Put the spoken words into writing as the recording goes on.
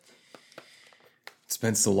It's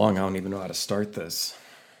been so long, I don't even know how to start this.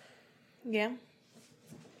 Yeah.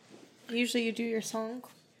 Usually you do your song.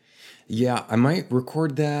 Yeah, I might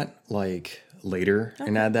record that later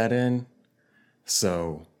and add that in.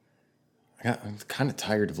 So I'm kind of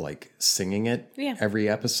tired of singing it every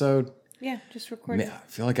episode. Yeah, just record it. I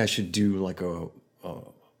feel like I should do a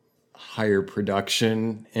higher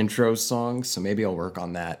production intro song. So maybe I'll work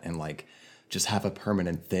on that and just have a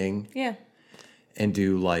permanent thing. Yeah. And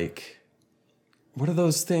do what are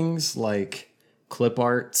those things? Clip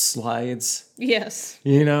art slides? Yes.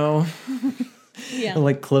 You know? Yeah.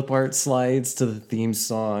 Clip art slides to the theme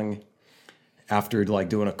song after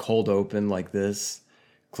doing a cold open like this.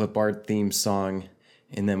 Clip art theme song.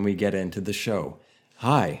 And then we get into the show.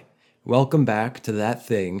 Hi, welcome back to That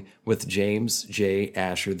Thing with James J.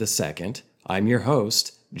 Asher II. I'm your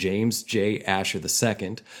host, James J. Asher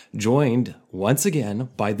II, joined once again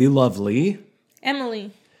by the lovely...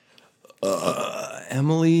 Emily.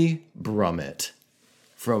 Emily Brummett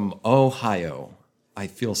from Ohio. I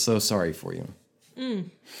feel so sorry for you.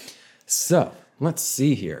 So, let's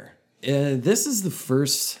see here. This is the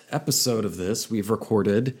first episode of this we've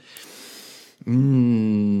recorded. Let's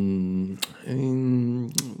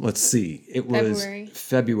see. It was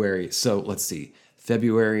February. So, let's see.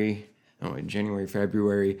 January,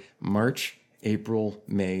 February, March, April,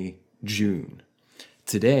 May, June.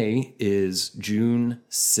 Today is June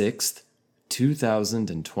 6th,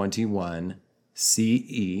 2021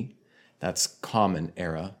 CE. That's Common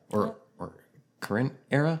Era or Current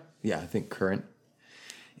Era. Yeah, I think current.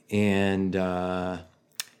 And the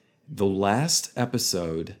last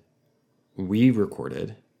episode we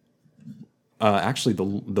recorded, actually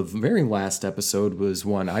the very last episode was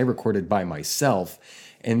one I recorded by myself.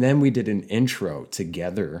 And then we did an intro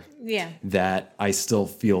together. Yeah. That I still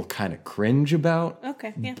feel kind of cringe about.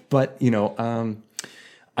 Okay, yeah. But,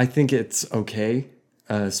 I think it's okay,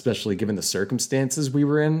 especially given the circumstances we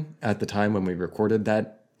were in at the time when we recorded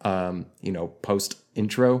that, post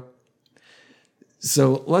intro.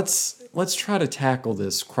 So let's try to tackle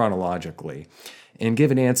this chronologically and give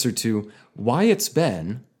an answer to why it's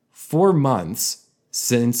been 4 months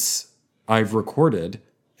since I've recorded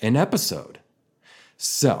an episode.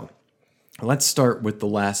 So, let's start with the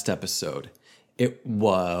last episode. It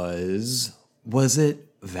was it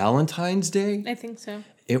Valentine's Day? I think so.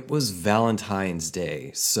 It was Valentine's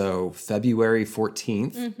Day. So, February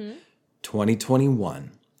 14th,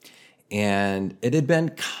 2021. And it had been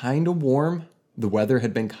kind of warm. The weather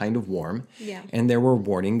had been kind of warm. Yeah. And there were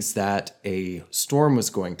warnings that a storm was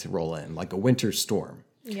going to roll in, like a winter storm.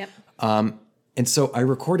 Yep. And so I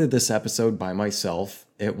recorded this episode by myself.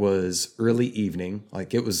 It was early evening.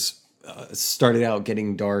 It was started out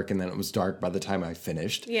getting dark, and then it was dark by the time I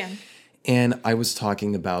finished. Yeah. And I was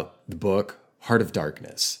talking about the book Heart of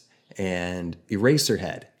Darkness and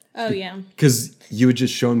Eraserhead. Oh, yeah. Because you had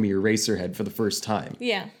just shown me Eraserhead for the first time.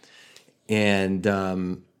 Yeah. And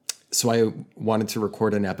so I wanted to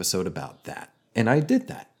record an episode about that. And I did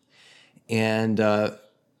that. And the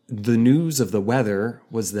news of the weather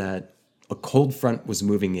was that a cold front was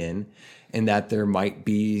moving in, and that there might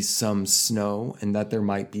be some snow, and that there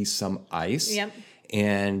might be some ice. Yep.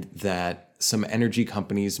 And that some energy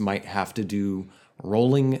companies might have to do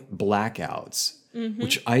rolling blackouts,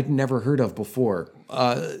 which I'd never heard of before.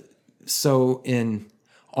 So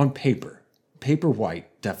on paper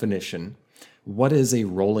white definition, what is a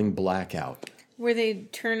rolling blackout? Where they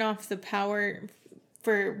turn off the power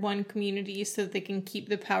for one community so that they can keep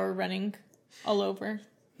the power running all over.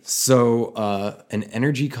 So an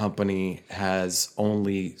energy company has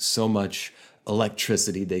only so much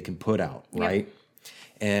electricity they can put out, right? Yep.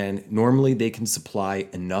 And normally they can supply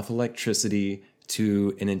enough electricity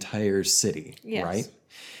to an entire city, yes. Right?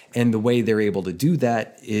 And the way they're able to do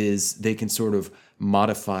that is they can sort of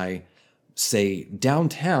modify, say,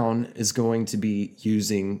 downtown is going to be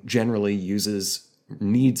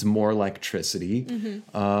needs more electricity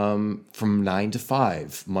from 9 to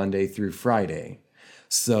 5, Monday through Friday.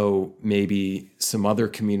 So maybe some other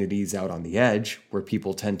communities out on the edge where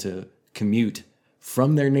people tend to commute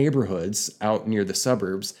from their neighborhoods out near the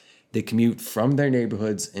suburbs, they commute from their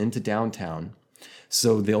neighborhoods into downtown.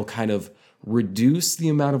 So they'll kind of reduce the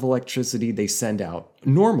amount of electricity they send out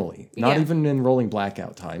normally, not even in rolling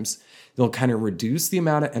blackout times. They'll kind of reduce the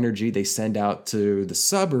amount of energy they send out to the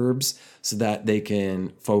suburbs so that they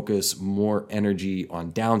can focus more energy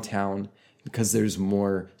on downtown because there's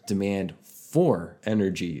more demand for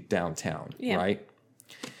energy downtown, right?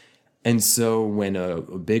 And so when a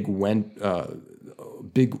big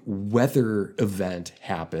weather event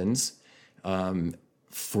happens,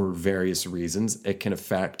 for various reasons, it can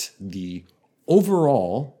affect the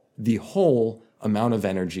whole amount of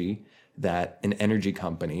energy that an energy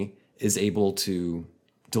company is able to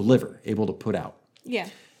deliver, able to put out. Yeah.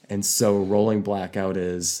 And so rolling blackout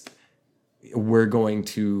is we're going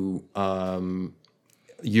to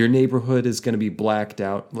your neighborhood is going to be blacked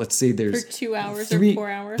out. Let's say there's For 2 hours or 4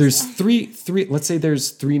 hours. There's three. Let's say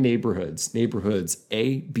there's three neighborhoods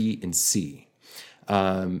A, B, and C.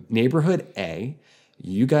 Neighborhood A,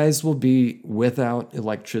 you guys will be without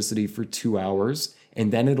electricity for 2 hours,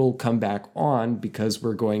 and then it'll come back on because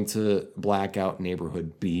we're going to black out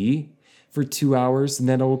neighborhood B for 2 hours, and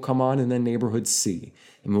then it will come on, and then neighborhood C.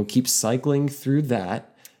 And we'll keep cycling through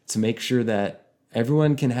that to make sure that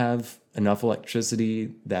everyone can have enough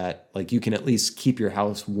electricity that like you can at least keep your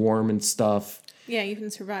house warm and stuff. Yeah, you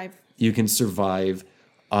can survive. You can survive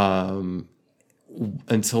until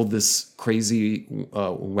this crazy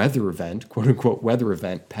weather event, quote unquote weather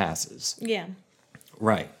event, passes. Yeah.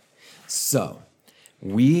 Right. So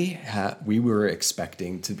we were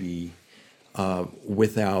expecting to be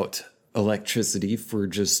without electricity for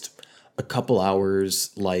just a couple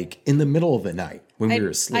hours, like in the middle of the night when we were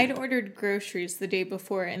asleep. I'd ordered groceries the day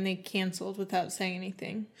before and they canceled without saying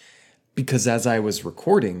anything. Because as I was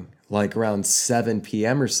recording, like around 7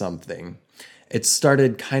 p.m. or something, it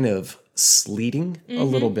started kind of sleeting a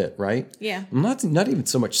little bit, right? Yeah. Not even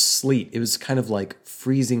so much sleet. It was kind of like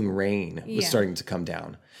freezing rain was starting to come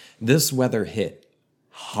down. This weather hit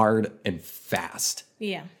hard and fast.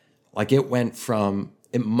 Yeah. Like it went from,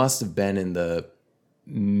 it must have been in the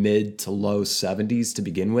mid to low 70s to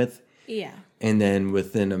begin with. Yeah. And then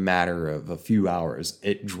within a matter of a few hours,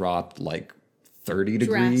 it dropped like 30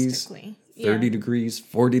 degrees, 30 degrees,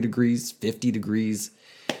 40 degrees, 50 degrees.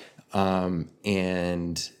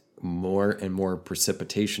 And more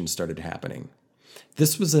precipitation started happening.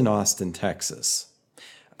 This was in Austin, Texas.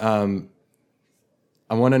 I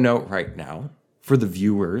want to note right now, for the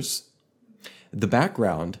viewers, the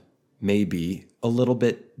background may be a little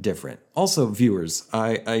bit different. Also, viewers,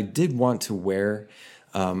 I did want to wear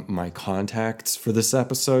my contacts for this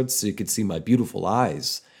episode so you could see my beautiful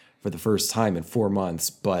eyes for the first time in 4 months,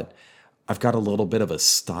 but I've got a little bit of a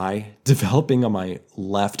sty developing on my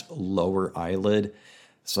left lower eyelid.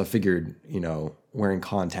 So I figured, wearing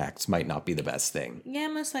contacts might not be the best thing. Yeah,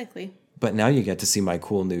 most likely. But now you get to see my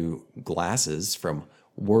cool new glasses from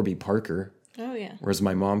Warby Parker. Oh, yeah. Or as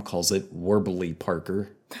my mom calls it, Warbly Parker.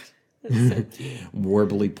 That's so cute.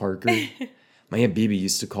 Warbly Parker. My Aunt Bibi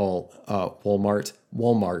used to call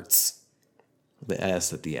Walmarts, the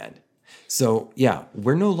S at the end. So, yeah,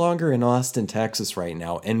 we're no longer in Austin, Texas right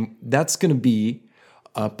now. And that's going to be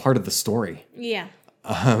part of the story. Yeah.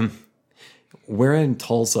 We're in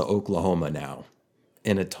Tulsa, Oklahoma now,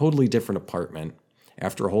 in a totally different apartment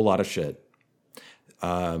after a whole lot of shit.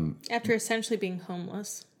 After essentially being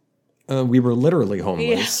homeless. We were literally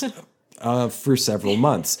homeless for several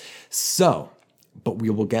months. So, but we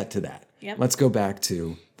will get to that. Yep. Let's go back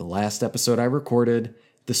to the last episode I recorded.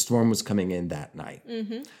 The storm was coming in that night.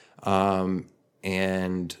 Mm-hmm.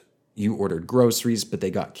 And you ordered groceries, but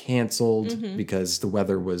they got canceled because the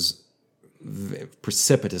weather was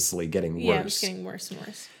precipitously getting worse. Yeah, it was getting worse and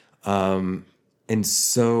worse. And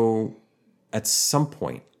so at some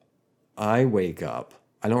point, I wake up.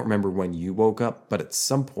 I don't remember when you woke up, but at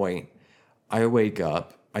some point, I wake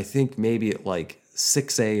up, I think maybe at like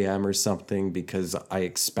 6 a.m. or something, because I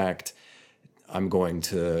expect I'm going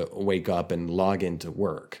to wake up and log into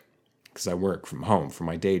work because I work from home for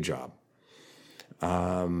my day job.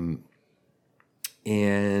 And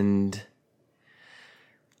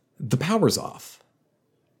the power's off.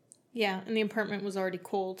 Yeah, and the apartment was already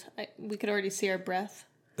cold. We could already see our breath.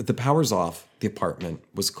 The power's off. The apartment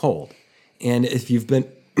was cold. And if you've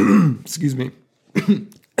been, excuse me,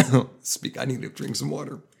 I need to drink some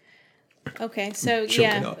water. Okay, so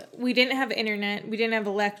yeah, we didn't have internet. We didn't have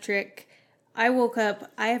electric. I woke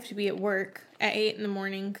up. I have to be at work at 8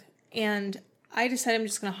 a.m. And I decided I'm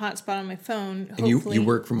just going to hotspot on my phone. And you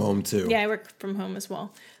work from home too. Yeah, I work from home as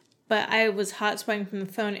well. But I was hotspotting from the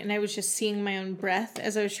phone, and I was just seeing my own breath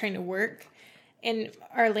as I was trying to work. And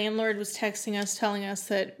our landlord was texting us, telling us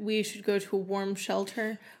that we should go to a warm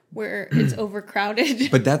shelter where it's overcrowded.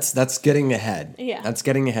 But that's getting ahead. Yeah. That's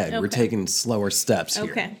getting ahead. Okay. We're taking slower steps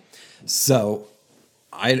here. Okay. So,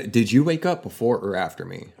 did you wake up before or after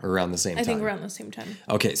me? Or around the same time? I think around the same time.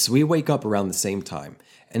 Okay, so we wake up around the same time,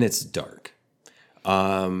 and it's dark.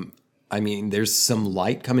 I mean, there's some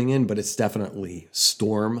light coming in, but it's definitely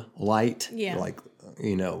storm light. Yeah. Like,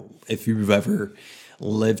 if you've ever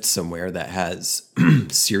lived somewhere that has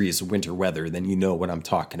serious winter weather, then you know what I'm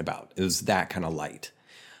talking about. It was that kind of light.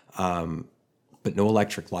 But no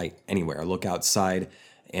electric light anywhere. I look outside,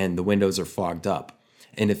 and the windows are fogged up.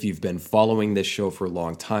 And if you've been following this show for a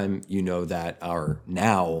long time, you know that our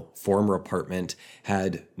now former apartment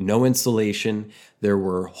had no insulation. There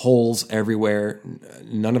were holes everywhere.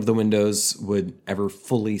 None of the windows would ever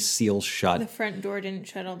fully seal shut. The front door didn't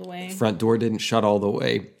shut all the way. Front door didn't shut all the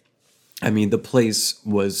way. I mean, the place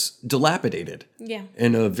was dilapidated. Yeah.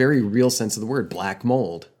 In a very real sense of the word, black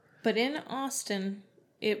mold. But in Austin,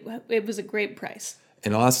 it was a great price.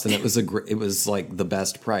 In Austin, it was like the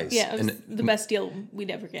best price. Yeah, it was the best deal we'd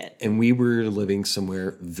ever get. And we were living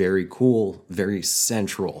somewhere very cool, very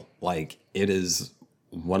central. Like, it is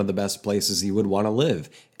one of the best places you would want to live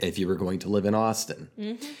if you were going to live in Austin.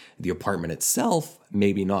 Mm-hmm. The apartment itself,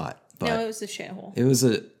 maybe not. But no, it was a shithole. It was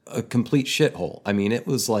a complete shithole. I mean, it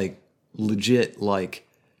was like legit, like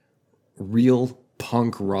real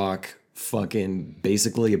punk rock, fucking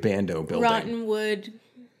basically a bando building. Rotten wood.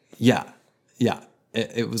 Yeah.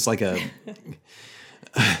 It was like a.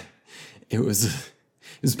 It was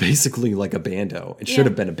basically like a bando. It should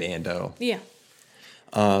have been a bando. Yeah.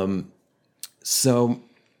 So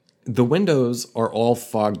the windows are all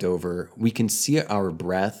fogged over. We can see our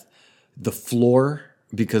breath. The floor,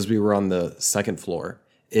 because we were on the second floor,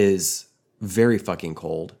 is very fucking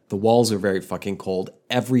cold. The walls are very fucking cold.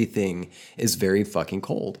 Everything is very fucking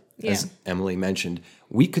cold. Yeah. As Emily mentioned,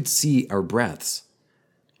 we could see our breath.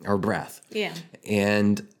 Yeah.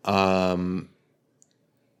 And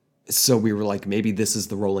so we were like, maybe this is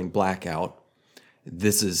the rolling blackout.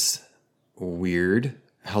 This is weird.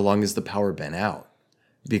 How long has the power been out?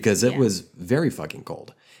 Because it was very fucking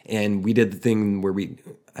cold. And we did the thing where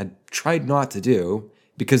I tried not to do,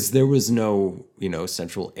 because there was no,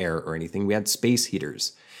 central air or anything. We had space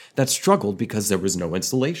heaters that struggled because there was no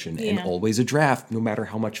insulation and always a draft, no matter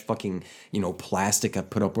how much fucking, plastic I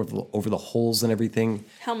put up over the holes and everything.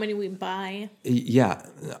 How many we buy. Yeah.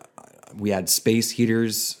 We had space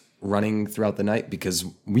heaters running throughout the night because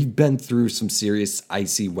we've been through some serious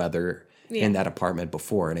icy weather in that apartment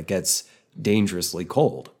before, and it gets dangerously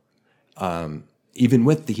cold, even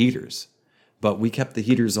with the heaters. But we kept the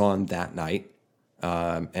heaters on that night,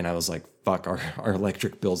 and I was like, fuck, our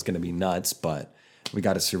electric bill's going to be nuts, but we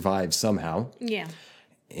got to survive somehow. Yeah.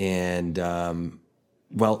 And,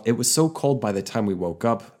 well, it was so cold by the time we woke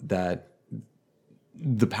up that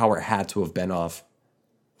the power had to have been off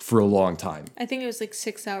for a long time. I think it was like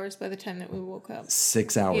 6 hours by the time that we woke up.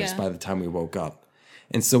 6 hours by the time we woke up.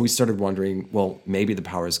 And so we started wondering, well, maybe the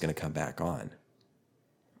power is going to come back on.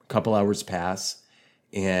 A couple hours pass,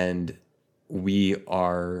 and we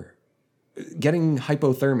are getting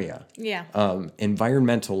hypothermia. Yeah.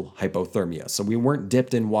 Environmental hypothermia. So we weren't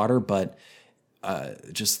dipped in water, but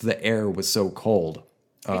just the air was so cold.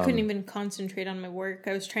 I couldn't even concentrate on my work.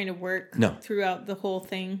 I was trying to work throughout the whole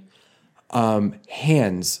thing.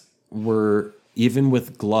 Hands were, even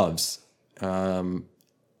with gloves,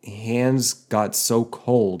 hands got so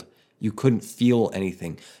cold you couldn't feel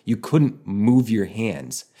anything. You couldn't move your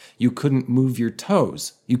hands. You couldn't move your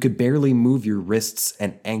toes. You could barely move your wrists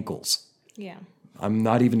and ankles. Yeah. I'm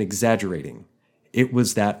not even exaggerating. It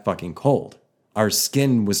was that fucking cold. Our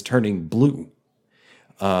skin was turning blue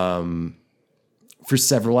for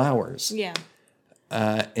several hours. Yeah.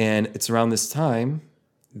 And it's around this time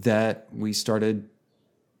that we started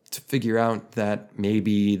to figure out that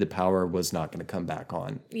maybe the power was not going to come back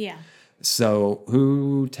on. Yeah. So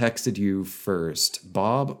who texted you first,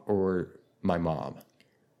 Bob or my mom?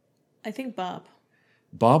 I think Bob.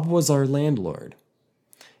 Bob was our landlord.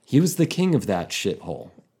 He was the king of that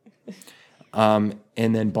shithole. And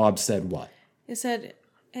then Bob said what? He said,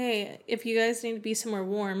 hey, if you guys need to be somewhere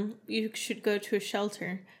warm, you should go to a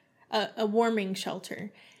shelter, a warming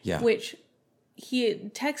shelter. Yeah. Which he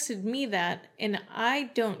had texted me that, and I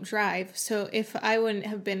don't drive, so if I wouldn't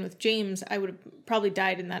have been with James, I would have probably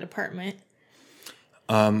died in that apartment.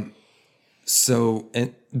 So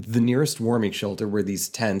and the nearest warming shelter were these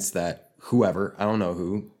tents that whoever, I don't know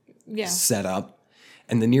who, set up.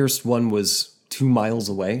 And the nearest one was 2 miles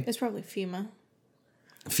away. It's probably FEMA.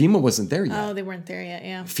 FEMA wasn't there yet. Oh, they weren't there yet,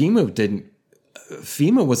 yeah.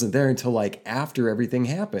 FEMA wasn't there until like after everything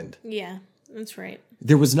happened. Yeah, that's right.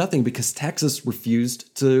 There was nothing because Texas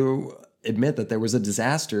refused to admit that there was a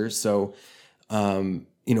disaster. So,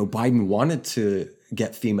 Biden wanted to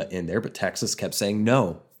get FEMA in there, but Texas kept saying,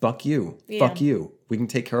 no, fuck you. Yeah. Fuck you. We can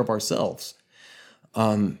take care of ourselves.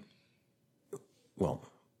 Well,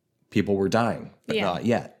 people were dying, but not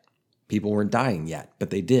yet. People weren't dying yet, but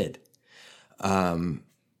they did.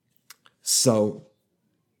 So,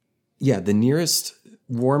 the nearest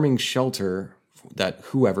warming shelter that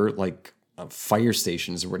whoever, like fire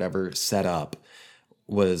stations or whatever, set up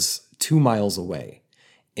was 2 miles away.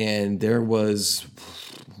 And there was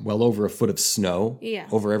well over a foot of snow Yeah.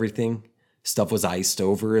 over everything. Stuff was iced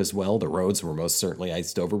over as well. The roads were most certainly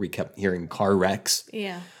iced over. We kept hearing car wrecks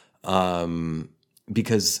Yeah.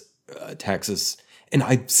 because Texas, and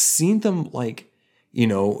I've seen them like,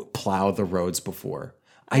 plow the roads before.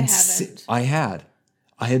 haven't.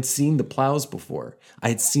 I had seen the plows before. I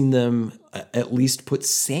had seen them at least put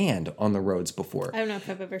sand on the roads before. I don't know if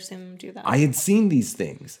I've ever seen them do that. I had seen these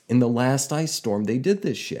things. In the last ice storm, they did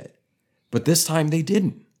this shit. But this time they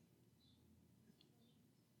didn't.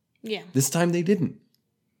 Yeah. This time they didn't.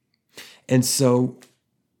 And so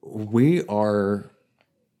we are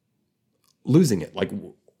losing it. Like,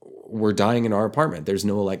 we're dying in our apartment. There's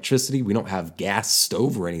no electricity. We don't have gas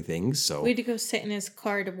stove or anything. So We had to go sit in his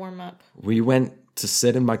car to warm up. we went to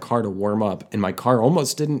sit in my car to warm up, and my car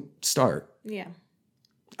almost didn't start. Yeah.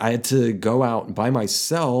 I had to go out by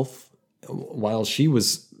myself while she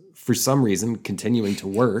was, for some reason, continuing to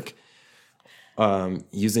work,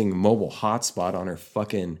 using mobile hotspot on her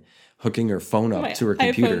fucking, hooking her phone up to her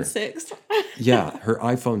computer. iPhone 6. Yeah, her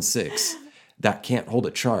iPhone 6 that can't hold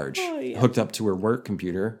a charge, hooked up to her work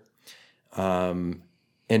computer. And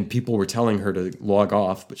people were telling her to log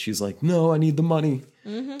off, but she's like, no, I need the money.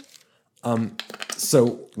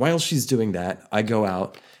 So while she's doing that, I go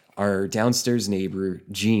out. Our downstairs neighbor,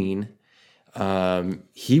 Gene,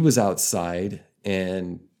 he was outside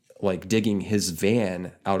and like digging his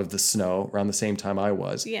van out of the snow around the same time I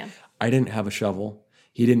was. Yeah. I didn't have a shovel.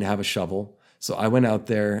 He didn't have a shovel. So I went out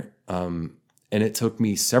there, and it took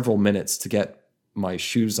me several minutes to get my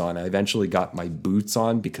shoes on. I eventually got my boots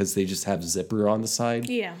on because they just have zipper on the side.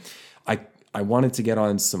 Yeah. I wanted to get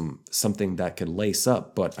on something that could lace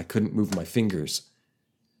up, but I couldn't move my fingers.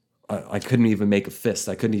 I couldn't even make a fist.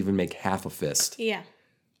 I couldn't even make half a fist. Yeah.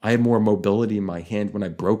 I had more mobility in my hand when I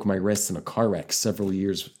broke my wrist in a car wreck several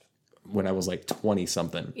years when I was like 20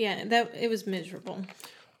 something. Yeah. It was miserable.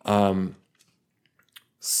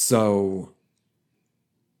 So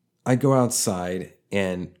I go outside,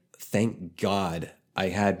 and thank God I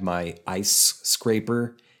had my ice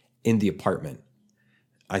scraper in the apartment.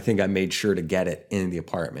 I think I made sure to get it in the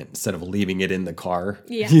apartment instead of leaving it in the car.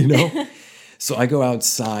 Yeah. So I go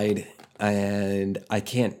outside, and I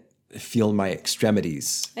can't feel my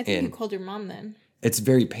extremities. I think and you called your mom then. it's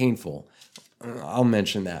very painful. I'll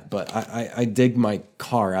mention that, but I dig my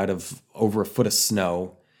car out of over a foot of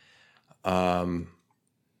snow. Yeah,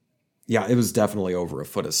 it was definitely over a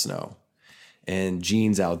foot of snow. And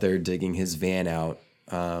Gene's out there digging his van out.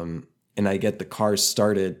 And I get the car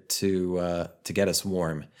started to get us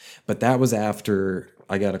warm. But that was after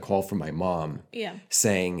I got a call from my mom Yeah.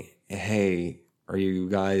 saying, hey, are you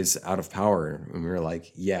guys out of power? And we were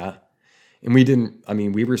like, yeah. And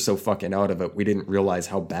we were so fucking out of it, we didn't realize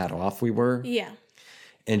how bad off we were. Yeah.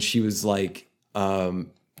 And she was like, do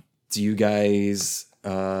you guys,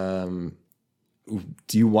 do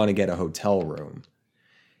you want to get a hotel room?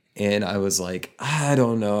 And I was like, I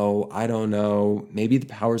don't know. Maybe the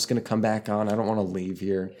power's going to come back on. I don't want to leave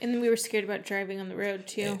here. And then we were scared about driving on the road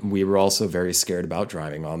too. We were also very scared about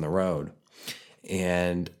driving on the road.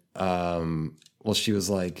 And, well, she was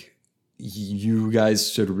like, you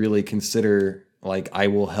guys should really consider, like, I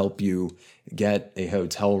will help you get a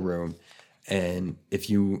hotel room. And if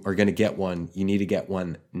you are going to get one, you need to get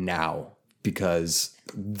one now because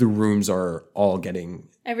the rooms are all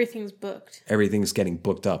Everything's booked. everything's getting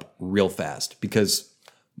booked up real fast because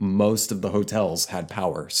most of the hotels had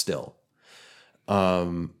power still.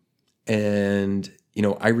 And,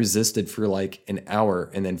 I resisted for like an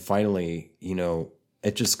hour, and then finally,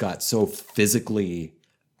 it just got so physically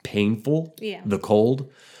painful, Yeah. the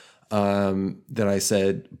cold, that I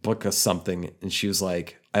said, book us something. And she was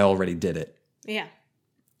like, I already did it. Yeah.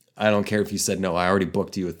 I don't care if you said no, I already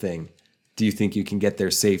booked you a thing. Do you think you can get there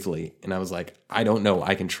safely? And I was like, I don't know.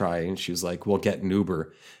 I can try. And she was like, well, get an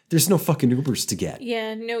Uber. There's no fucking Ubers to get.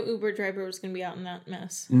 Yeah. No Uber driver was going to be out in that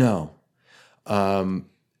mess. No.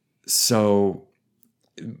 So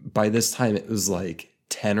by this time it was like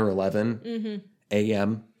 10 or 11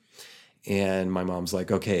 a.m. And my mom's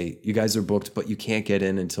like, okay, you guys are booked, but you can't get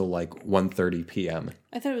in until like 1:30 p.m.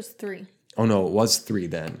 I thought it was 3. Oh no, it was 3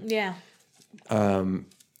 then. Yeah.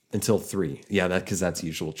 Until 3. Yeah, because that's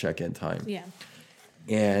usual check-in time. Yeah.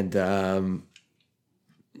 And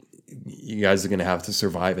you guys are going to have to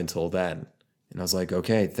survive until then. And I was like,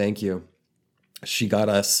 okay, thank you. She got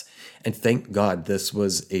us, and thank God this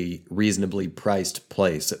was a reasonably priced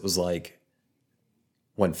place. It was like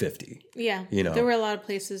 $150. Yeah. There were a lot of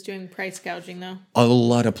places doing price gouging though. A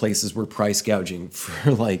lot of places were price gouging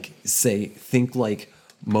for like, think like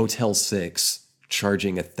Motel 6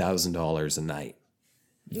 charging $1,000 a night.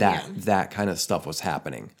 That kind of stuff was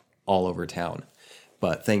happening all over town.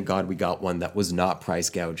 but thank God we got one that was not price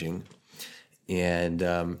gouging.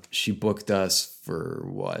 And she booked us for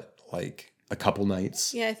what, like a couple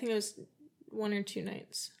nights? Yeah, I think it was 1 or 2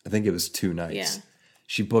 nights. I think it was 2 nights. Yeah.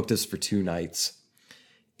 She booked us for 2 nights.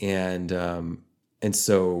 And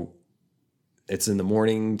so it's in the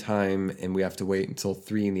morning time and we have to wait until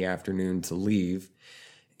 3 in the afternoon to leave.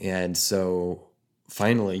 And so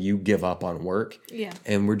finally you give up on work. Yeah.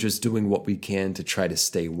 And we're just doing what we can to try to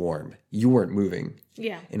stay warm. You weren't moving.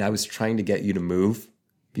 Yeah. And I was trying to get you to move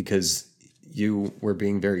because you were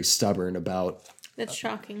being very stubborn about... That's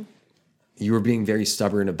shocking. You were being very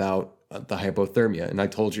stubborn about the hypothermia. And I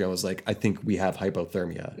told you, I was like, I think we have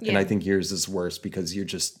hypothermia. Yeah. And I think yours is worse because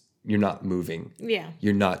you're not moving. Yeah.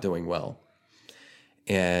 You're not doing well.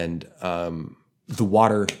 And the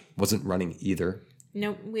water wasn't running either.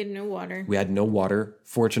 Nope, we had no water. We had no water.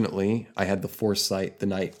 Fortunately, I had the foresight the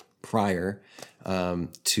night prior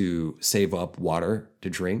to save up water to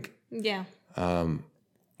drink. Yeah.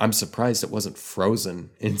 I'm surprised it wasn't frozen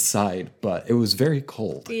inside, but it was very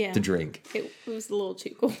cold to drink. It was a little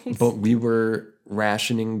too cold. But we were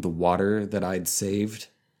rationing the water that I'd saved.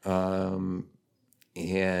 And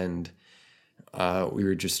we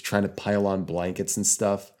were just trying to pile on blankets and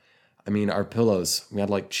stuff. I mean, our pillows, we had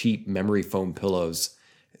like cheap memory foam pillows.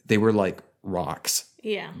 They were like rocks.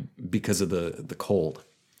 Yeah. Because of the cold.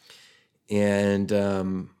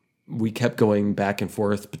 And we kept going back and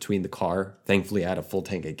forth between the car. Thankfully, I had a full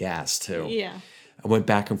tank of gas too. Yeah. I went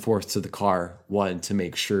back and forth to the car, one, to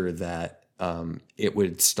make sure that it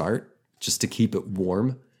would start, just to keep it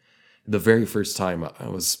warm. The very first time, I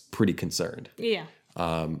was pretty concerned. Yeah.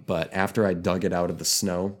 But after I dug it out of the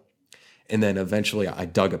snow, and then eventually I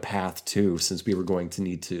dug a path too, since we were going to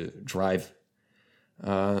need to drive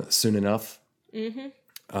soon enough. Mm-hmm.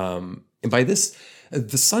 And by this,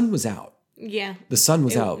 the sun was out. Yeah. The sun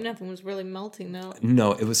was out. Nothing was really melting though.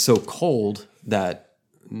 No, it was so cold that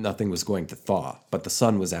nothing was going to thaw, but the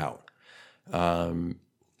sun was out. And,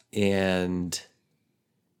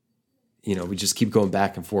 you know, we just keep going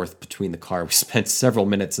back and forth between the car. We spent several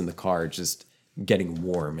minutes in the car just getting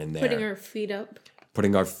warm in there. Putting our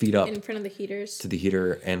feet up in front of the heaters. to the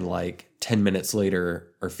heater, and like 10 minutes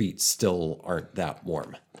later, our feet still aren't that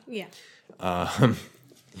warm. Yeah.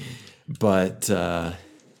 But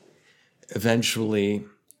eventually,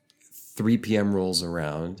 3 p.m. rolls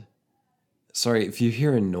around. Sorry, if you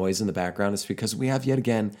hear a noise in the background, it's because we have yet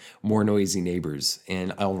again more noisy neighbors,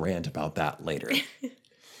 and I'll rant about that later.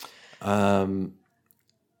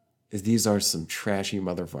 These are some trashy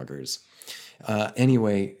motherfuckers.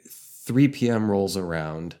 Anyway, 3 p.m. rolls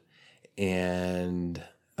around, and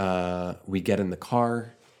we get in the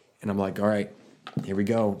car, and I'm like, all right, here we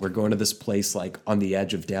go. We're going to this place like on the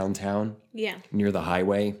edge of downtown. Yeah. Near the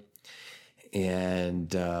highway.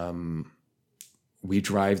 And we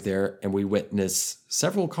drive there and we witness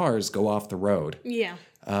several cars go off the road. Yeah.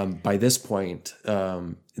 By this point,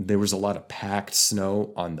 there was a lot of packed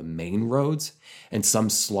snow on the main roads and some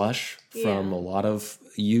slush from a lot of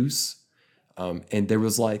use. And there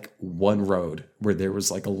was like one road where there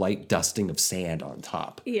was like a light dusting of sand on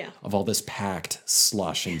top of all this packed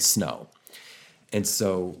slush and snow. And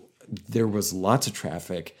so there was lots of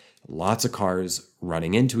traffic, lots of cars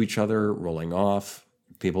running into each other, rolling off.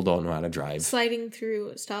 People don't know how to drive. Sliding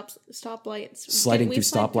through stoplights. Sliding through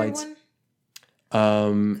stoplights.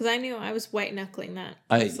 Because I knew I was white knuckling that.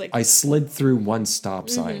 I slid through one stop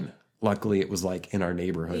sign. Luckily, it was like in our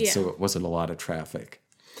neighborhood, so it wasn't a lot of traffic.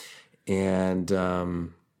 And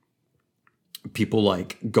people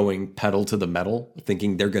like going pedal to the metal,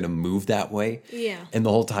 thinking they're going to move that way. Yeah. And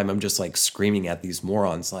the whole time I'm just like screaming at these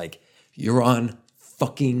morons, like, you're on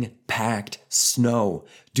fucking packed snow.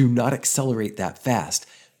 Do not accelerate that fast.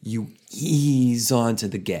 You ease onto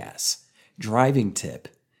the gas. Driving tip.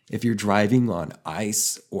 If you're driving on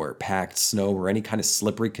ice or packed snow or any kind of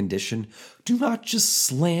slippery condition, do not just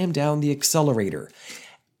slam down the accelerator.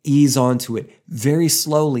 Ease onto it very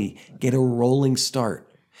slowly. Get a rolling start.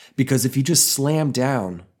 Because if you just slam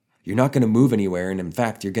down, you're not going to move anywhere. And in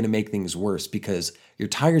fact, you're going to make things worse because your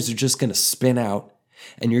tires are just going to spin out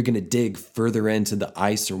and you're going to dig further into the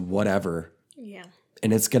ice or whatever. Yeah.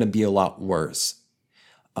 And it's going to be a lot worse.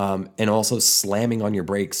 And also slamming on your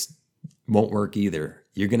brakes won't work either.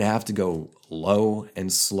 You're going to have to go low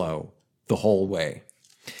and slow the whole way.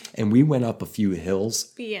 And we went up a few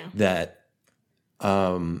hills that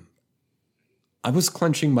I was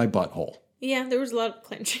clenching my butthole. Yeah, there was a lot of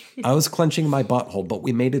clenching. I was clenching my butthole, but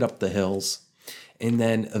we made it up the hills. And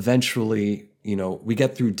then eventually, you know, we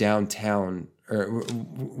get through downtown, or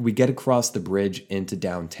we get across the bridge into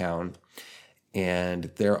downtown, and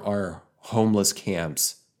there are homeless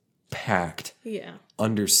camps packed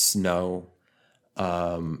under snow,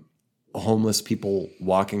 homeless people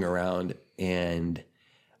walking around, and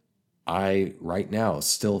I right now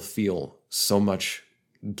still feel so much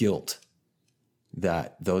guilt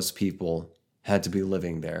that those people had to be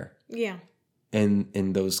living there. Yeah.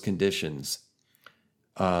 In those conditions,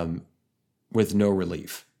 with no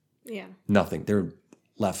relief. Yeah. Nothing. They're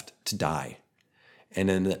left to die. And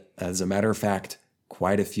then, as a matter of fact,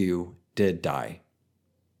 quite a few did die.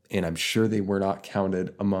 And I'm sure they were not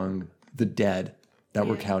counted among the dead that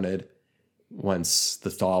were counted once the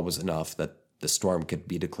thaw was enough that the storm could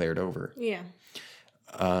be declared over. Yeah.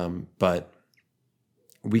 But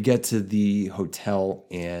we get to the hotel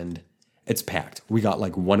and it's packed. We got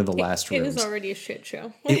like one of the last rooms. It was already a shit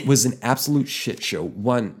show. It was an absolute shit show.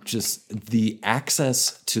 One, just the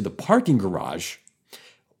access to the parking garage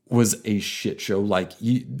was a shit show. Like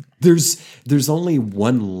there's only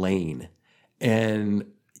one lane and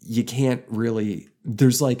you can't really,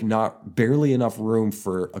 there's like not barely enough room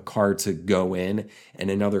for a car to go in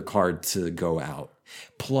and another car to go out.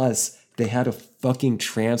 Plus they had a fucking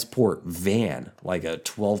transport van, like a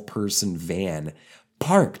 12-person van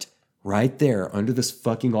parked right there under this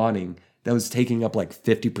fucking awning that was taking up like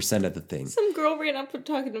 50% of the thing. Some girl ran up and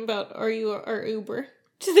talking about, are you our Uber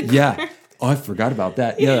to the car? Yeah. Oh, I forgot about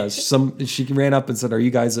that. Yeah. She ran up and said, are you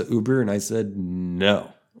guys an Uber? And I said,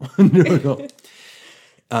 no. No.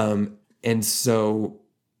 And so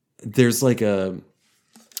there's like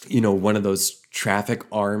one of those traffic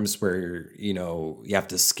arms where, you have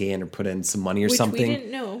to scan or put in some money or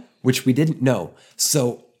something. Which we didn't know.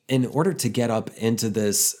 So in order to get up into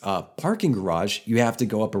this parking garage, you have to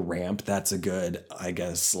go up a ramp. That's a good, I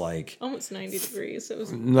guess, like almost 90 degrees. It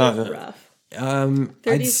was rough.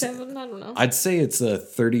 37, I don't know. I'd say it's a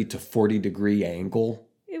 30 to 40 degree angle.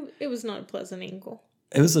 It was not a pleasant angle.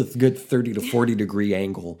 It was a good 30 to 40 degree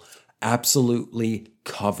angle. Absolutely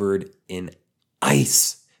covered in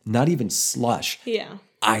ice. Not even slush. Yeah.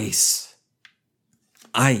 Ice.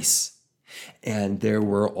 And there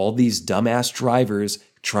were all these dumbass drivers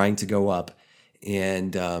trying to go up.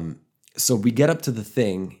 And so we get up to the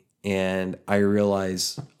thing and I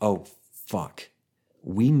realize, oh, fuck.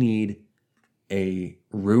 We need a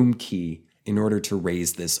room key in order to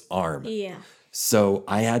raise this arm. Yeah. So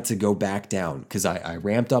I had to go back down because I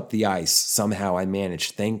ramped up the ice. Somehow I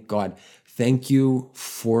managed. Thank God. Thank you,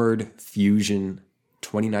 Ford Fusion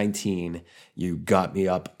 2019. You got me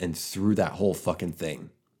up and through that whole fucking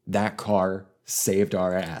thing. That car saved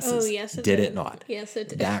our asses. Oh, yes, it did. It not? Yes, it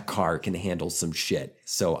did. That car can handle some shit.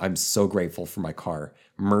 So I'm so grateful for my car.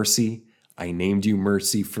 Mercy. I named you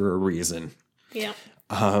Mercy for a reason. Yeah.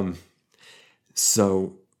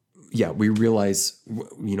 So, yeah, we realize,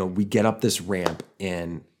 we get up this ramp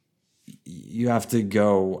and you have to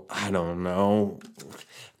go, I don't know,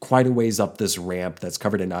 quite a ways up this ramp that's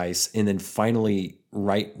covered in ice. And then finally,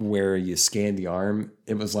 right where you scan the arm,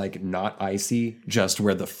 it was like not icy, just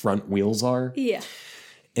where the front wheels are. Yeah.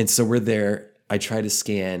 And so we're there. I try to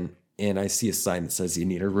scan and I see a sign that says you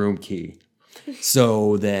need a room key.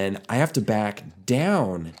 So then I have to back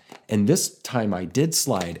down. And this time I did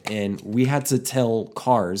slide and we had to tell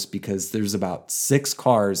cars because there's about 6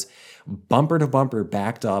 cars bumper to bumper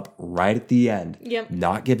backed up right at the end. Yep.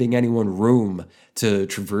 Not giving anyone room to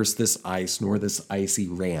traverse this ice nor this icy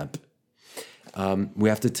ramp. We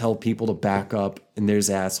have to tell people to back up and there's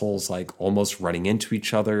assholes like almost running into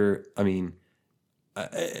each other. I mean,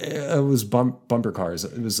 it was bumper cars.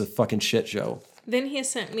 It was a fucking shit show. Then he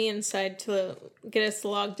sent me inside to get us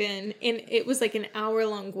logged in, and it was like an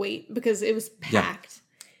hour-long wait because it was packed.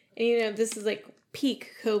 Yeah. And, this is like peak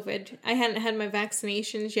COVID. I hadn't had my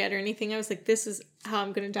vaccinations yet or anything. I was like, this is how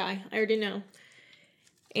I'm going to die. I already know.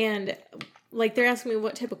 And, like, they're asking me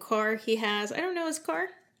what type of car he has. I don't know his car.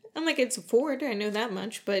 I'm like, it's a Ford. I know that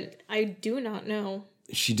much, but I do not know.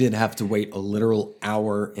 She did have to wait a literal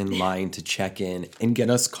hour in line to check in and get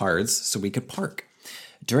us cards so we could park.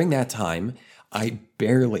 During that time, I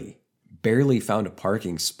barely found a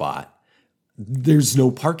parking spot. There's no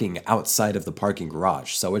parking outside of the parking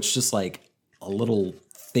garage. So it's just like a little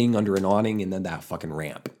thing under an awning and then that fucking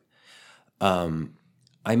ramp.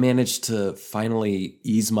 I managed to finally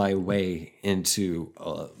ease my way into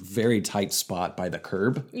a very tight spot by the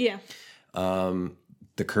curb. Yeah.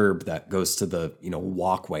 The curb that goes to the,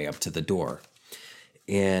 walkway up to the door.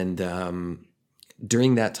 And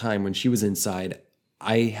during that time when she was inside,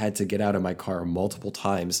 I had to get out of my car multiple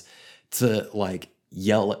times to like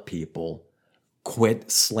yell at people, quit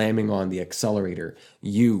slamming on the accelerator.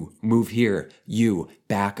 You move here, you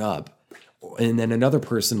back up. And then another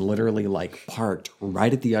person literally like parked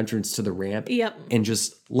right at the entrance to the ramp. Yep. And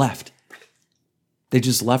just left. They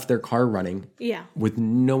just left their car running Yeah. with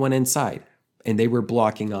no one inside. And they were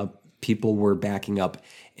blocking up. People were backing up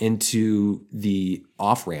into the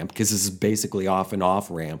off ramp because this is basically off and off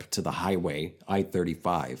ramp to the highway,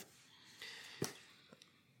 I-35.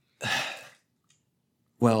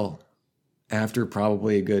 Well, after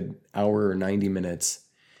probably a good hour or 90 minutes,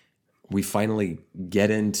 we finally get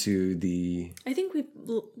into the... I think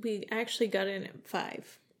we actually got in at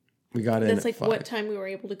 5. We got in That's at like 5. what time we were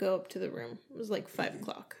able to go up to the room. It was like 5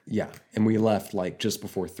 o'clock. Yeah, and we left like just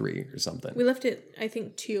before 3 or something. We left at, I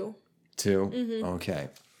think, 2. 2? Mm-hmm. Okay.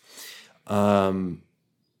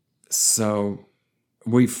 So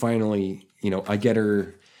we finally, I get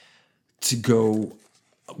her to go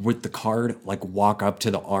with the card, like walk up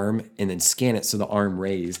to the arm and then scan it so the arm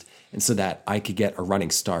raised and so that I could get a running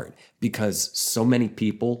start because so many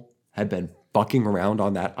people had been bucking around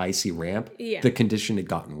on that icy ramp. Yeah. The condition had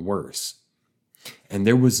gotten worse. And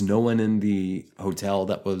there was no one in the hotel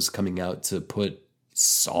that was coming out to put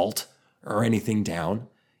salt or anything down.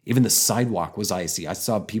 Even the sidewalk was icy. I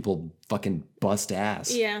saw people fucking bust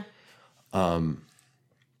ass. Yeah.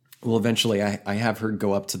 Well, eventually I have her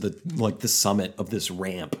go up to the summit of this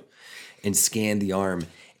ramp and scan the arm.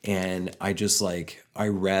 And I just I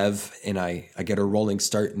rev and I get a rolling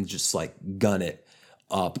start and just gun it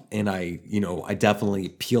up. And I definitely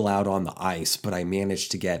peel out on the ice, but I managed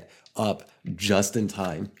to get up just in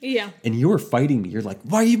time. Yeah. And you were fighting me. You're like,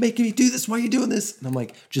 why are you making me do this? Why are you doing this? And I'm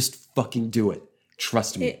like, just fucking do it.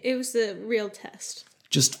 Trust me. It was a real test.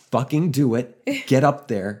 Just fucking do it. Get up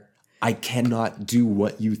there. I cannot do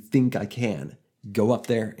what you think I can. Go up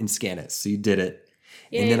there and scan it. So you did it.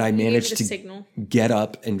 Yeah, and then I you managed gave it to a signal. get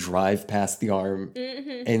up and drive past the arm.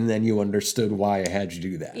 Mm-hmm. And then you understood why I had you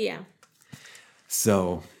do that. Yeah.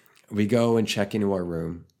 So we go and check into our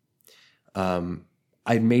room.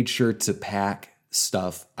 I made sure to pack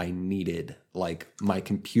stuff I needed, like my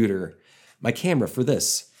computer, my camera for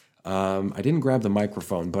this. I didn't grab the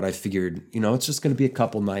microphone, but I figured, it's just going to be a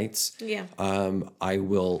couple nights. Yeah. I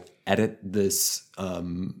will edit this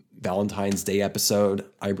Valentine's Day episode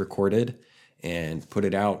I recorded and put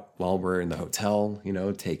it out while we're in the hotel,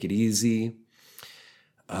 take it easy.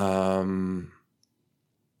 And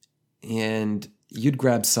you'd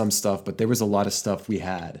grab some stuff, but there was a lot of stuff we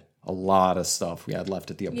had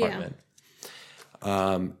left at the apartment.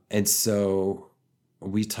 Yeah. And so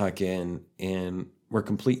we tuck in and we're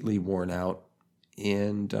completely worn out,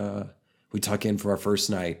 and we tuck in for our first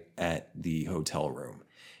night at the hotel room.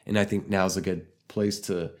 And I think now's a good place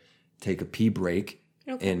to take a pee break,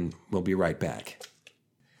 and we'll be right back.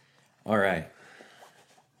 All right.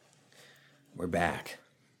 We're back.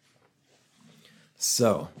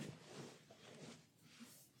 So,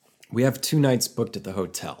 we have 2 nights booked at the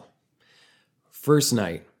hotel. First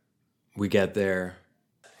night, we get there,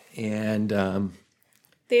 and...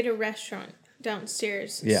 they had a restaurant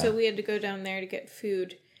downstairs. Yeah. So we had to go down there to get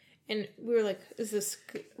food. And we were like,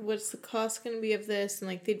 what's the cost going to be of this?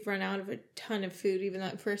 And they'd run out of a ton of food even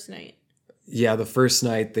that first night. Yeah, the first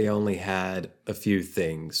night they only had a few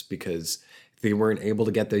things because they weren't able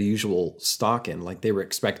to get their usual stock in. They were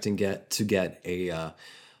expecting to get a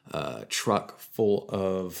truck full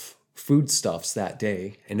of foodstuffs that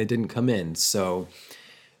day, and it didn't come in. So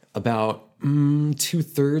about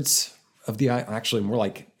 2/3 of actually more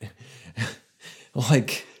like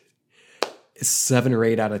 7 or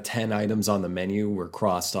 8 out of 10 items on the menu were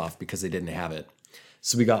crossed off because they didn't have it.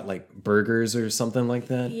 So we got burgers or something like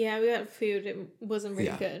that. Yeah, we got food. It wasn't very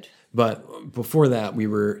good. But before that, we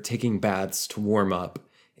were taking baths to warm up,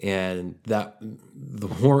 and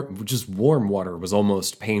warm water was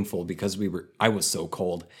almost painful because I was so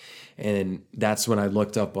cold. And that's when I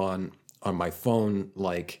looked up on my phone,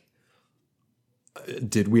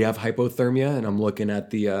 did we have hypothermia? And I'm looking at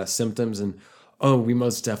the symptoms, and we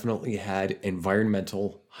most definitely had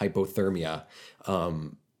environmental hypothermia,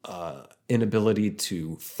 inability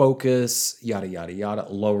to focus, yada yada yada,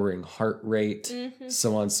 lowering heart rate,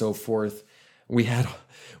 so on and so forth. We had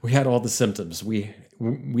all the symptoms. We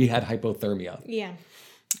had hypothermia. Yeah.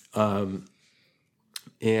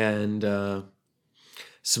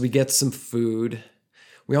 So we get some food.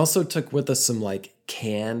 We also took with us some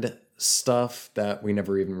canned stuff that we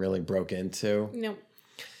never even really broke into. Nope.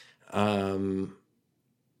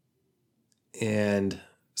 And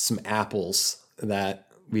some apples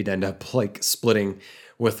that we'd end up splitting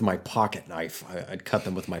with my pocket knife. I'd cut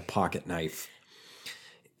them with my pocket knife.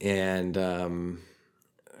 And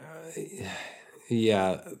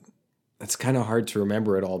yeah, it's kind of hard to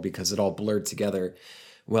remember it all because it all blurred together.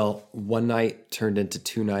 Well, one night turned into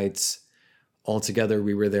 2 nights. Altogether,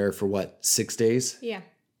 we were there for 6 days? Yeah.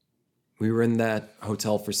 We were in that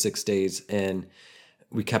hotel for 6 days, and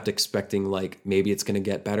we kept expecting like maybe it's going to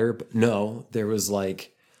get better, but no, there was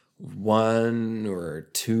like 1 or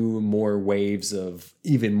 2 more waves of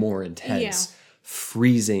even more intense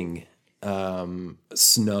freezing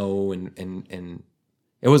snow and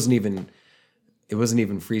it wasn't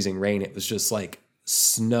even freezing rain. It was just like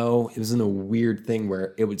snow. It was in a weird thing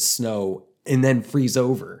where it would snow and then freeze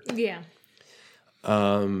over. Yeah.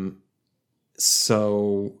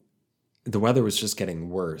 So the weather was just getting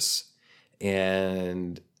worse.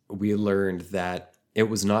 And we learned that it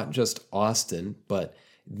was not just Austin, but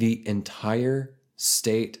the entire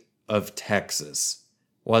state of Texas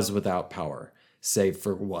was without power, save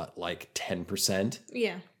for what, like 10%?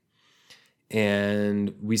 Yeah.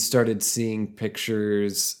 And we started seeing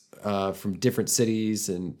pictures from different cities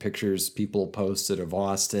and pictures people posted of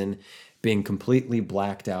Austin being completely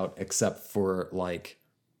blacked out except for like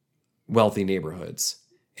wealthy neighborhoods.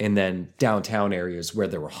 And then downtown areas where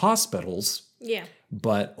there were hospitals, Yeah.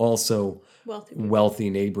 but also Wealthy. wealthy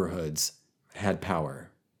neighborhoods had power.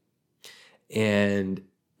 And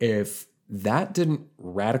if that didn't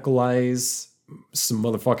radicalize some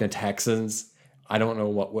motherfucking Texans, I don't know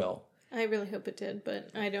what will. I really hope it did, but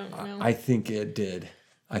I don't know. I think it did.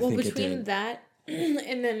 I think it between did. that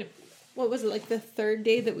and then, what was it, like the 3rd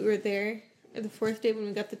day that we were there? Or the 4th day when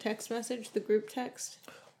we got the text message, the group text?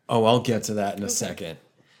 Oh, I'll get to that in a second.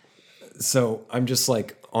 So I'm just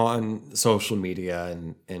like on social media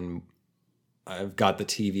and I've got the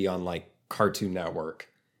TV on like Cartoon Network,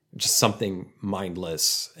 just something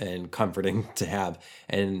mindless and comforting to have.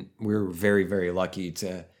 And we were very, very lucky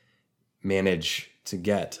to manage to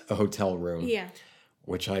get a hotel room, Yeah.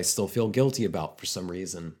 which I still feel guilty about for some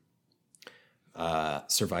reason.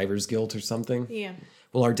 Survivor's guilt or something. Yeah.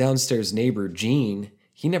 Well, our downstairs neighbor, Gene,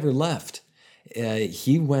 he never left.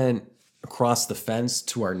 He went across the fence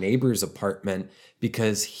to our neighbor's apartment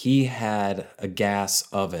because he had a gas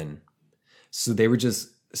oven. So they were just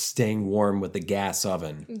staying warm with the gas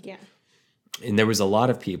oven. Yeah. And there was a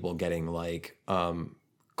lot of people getting like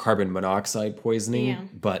carbon monoxide poisoning, Yeah.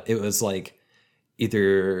 but it was like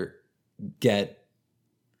either get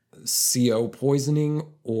CO poisoning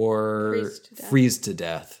or freeze to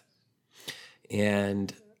death.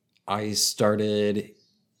 And I started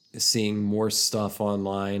seeing more stuff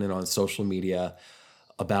online and on social media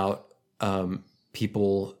about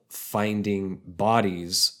people finding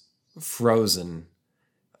bodies frozen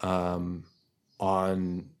on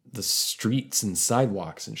the streets and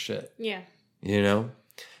sidewalks and shit. Yeah. You know?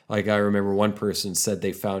 Like I remember one person said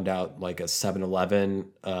they found out like a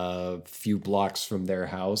 7-Eleven a few blocks from their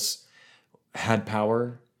house had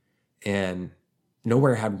power and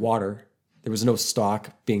nowhere had water. There was no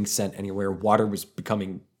stock being sent anywhere. Water was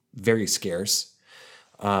becoming very scarce.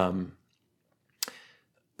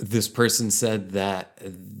 This person said that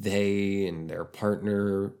they and their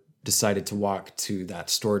partner decided to walk to that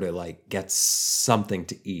store to like get something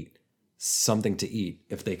to eat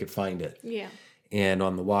if they could find it. Yeah. And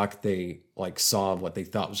on the walk, they like saw what they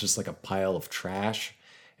thought was just like a pile of trash,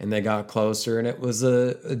 and they got closer, and it was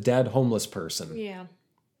a dead homeless person. Yeah.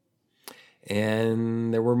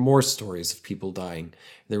 And there were more stories of people dying.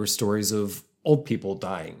 There were stories of old people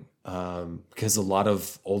dying because a lot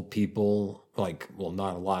of old people, like, well,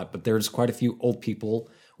 not a lot, but there's quite a few old people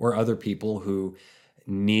or other people who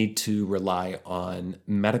need to rely on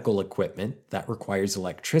medical equipment that requires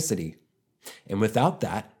electricity. And without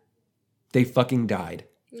that, they fucking died.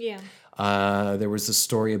 Yeah. There was a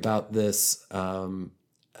story about this,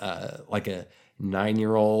 like a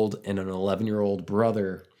 9-year-old and an 11-year-old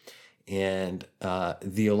brother. And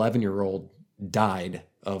the 11-year-old died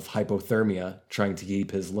of hypothermia trying to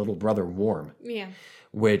keep his little brother warm. Yeah.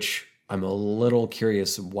 Which I'm a little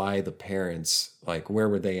curious why the parents, like, where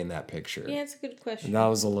were they in that picture? Yeah, it's a good question. And that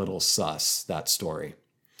was a little sus, that story.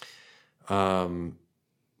 More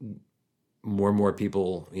and more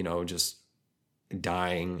people, you know, just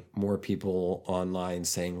dying. More people online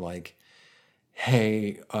saying like,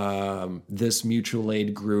 hey, this mutual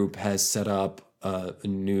aid group has set up a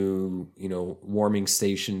new, you know, warming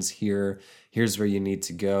stations here. Here's where you need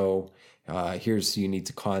to go. Here's who you need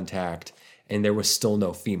to contact. And there was still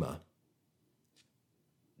no FEMA.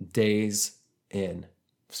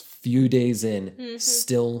 Few days in,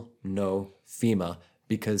 still no FEMA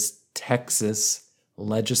because Texas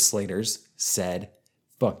legislators said,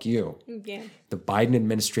 fuck you. Yeah. The Biden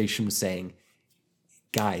administration was saying,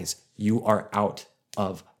 guys, you are out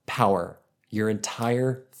of power. Your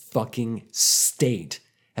entire fucking state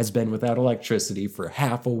has been without electricity for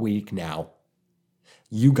half a week now.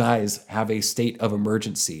 You guys have a state of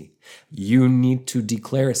emergency. You need to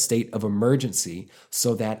declare a state of emergency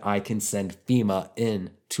so that I can send FEMA in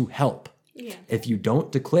to help. Yeah. If you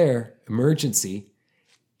don't declare emergency,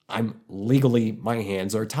 my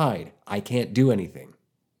hands are tied. I can't do anything.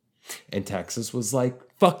 And Texas was like,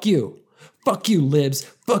 fuck you. Fuck you, libs.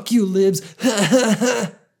 Fuck you, libs.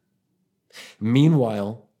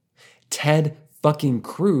 Meanwhile, Ted fucking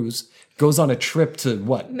Cruz goes on a trip to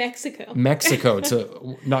what? Mexico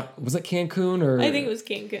to was it Cancun or? I think it was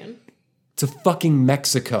Cancun. To fucking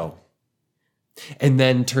Mexico. And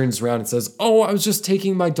then turns around and says, oh, I was just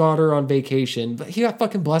taking my daughter on vacation. But he got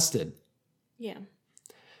fucking busted. Yeah.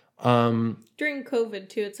 During COVID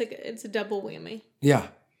too. It's a double whammy. Yeah.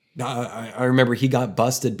 I remember he got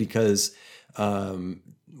busted because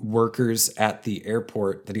workers at the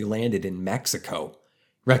airport that he landed in Mexico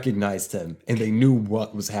recognized him and they knew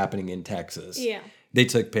what was happening in Texas. Yeah. They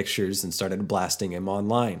took pictures and started blasting him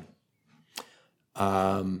online.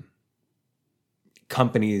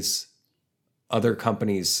 Other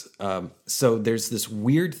companies. So there's this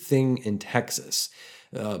weird thing in Texas.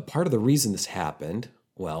 Part of the reason this happened,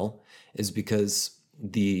 is because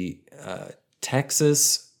the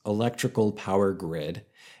Texas electrical power grid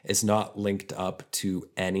is not linked up to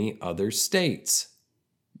any other states.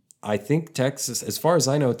 I think Texas, as far as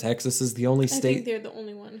I know, Texas is the only state. I think they're the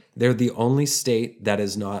only one. They're the only state that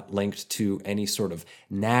is not linked to any sort of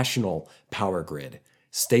national power grid.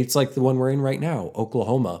 States like the one we're in right now,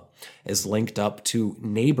 Oklahoma, is linked up to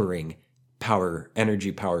neighboring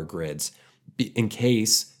energy power grids. In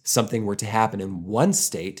case something were to happen in one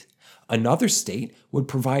state, another state would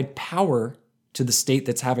provide power to the state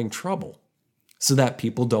that's having trouble so that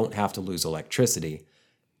people don't have to lose electricity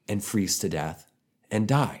and freeze to death and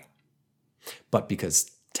die. But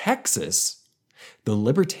because Texas, the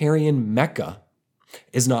libertarian mecca,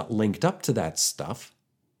 is not linked up to that stuff,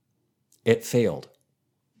 it failed.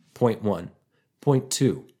 Point 1. Point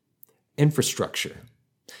 2, infrastructure.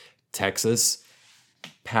 Texas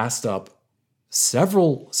passed up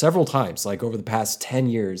several times, like over the past 10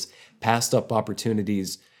 years, passed up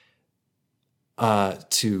opportunities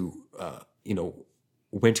to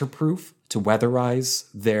winterproof, to weatherize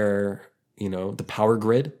their, the power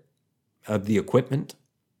grid of the equipment,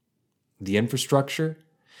 the infrastructure.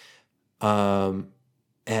 And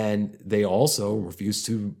they also refused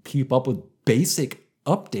to keep up with basic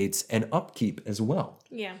updates and upkeep as well.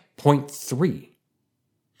 Yeah. Point 3,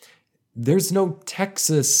 there's no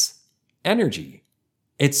Texas Energy.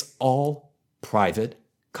 It's all private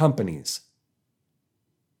companies.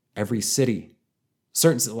 Every city,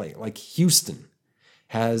 certainly like Houston,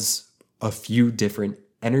 has a few different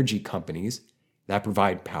energy companies that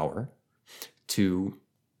provide power to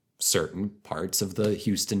certain parts of the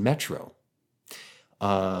Houston metro.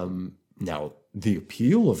 Now, the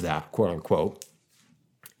appeal of that, quote unquote,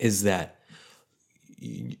 is that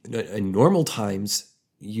in normal times,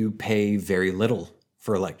 you pay very little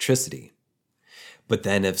for electricity. But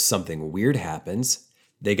then if something weird happens,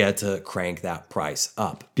 they get to crank that price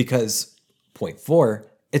up because, point 4,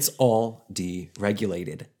 it's all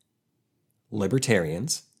deregulated.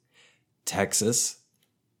 Libertarians, Texas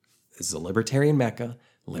is a libertarian mecca.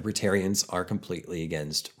 Libertarians are completely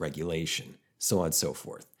against regulation, so on and so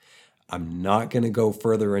forth. I'm not going to go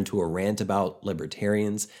further into a rant about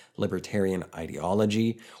libertarians, libertarian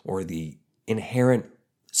ideology, or the inherent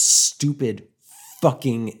stupid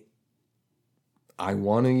fucking, I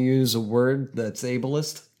want to use a word that's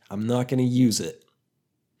ableist. I'm not going to use it.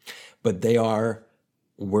 But they are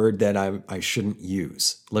a word that I shouldn't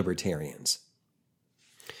use, libertarians.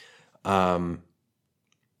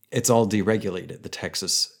 It's all deregulated, the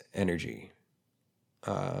Texas energy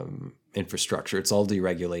infrastructure. It's all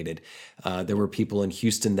deregulated. There were people in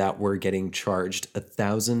Houston that were getting charged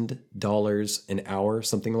 $1,000 an hour,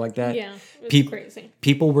 something like that. Yeah, it was crazy.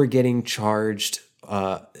 People were getting charged.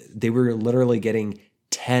 They were literally getting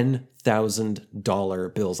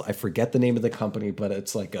 $10,000 bills. I forget the name of the company, but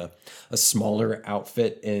it's like a smaller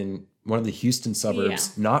outfit in one of the Houston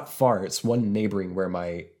suburbs, not far. It's one neighboring where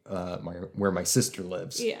my sister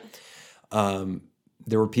lives. Yeah.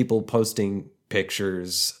 There were people posting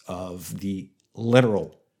pictures of the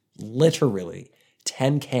literally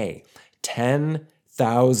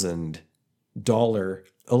 $10,000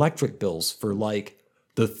 electric bills for like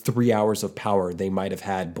the 3 hours of power they might have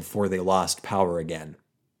had before they lost power again.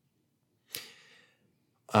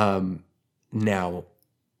 Now,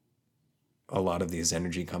 a lot of these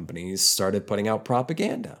energy companies started putting out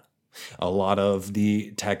propaganda. A lot of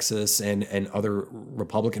the Texas and other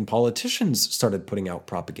Republican politicians started putting out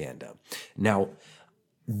propaganda. Now,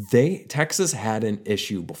 Texas had an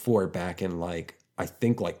issue before back in I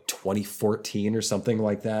think 2014 or something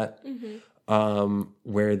like that,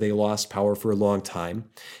 where they lost power for a long time.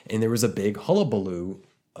 And there was a big hullabaloo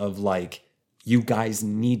of you guys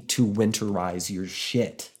need to winterize your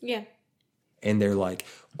shit. Yeah. And they're like,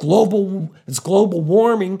 it's global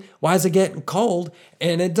warming. Why is it getting cold?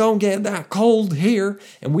 And it don't get that cold here.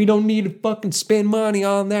 And we don't need to fucking spend money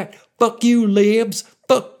on that. Fuck you, libs.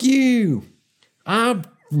 Fuck you. I'm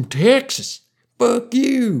from Texas. Fuck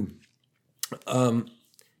you.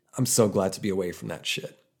 I'm so glad to be away from that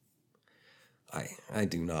shit. I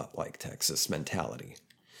do not like Texas mentality.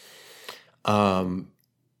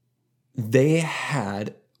 They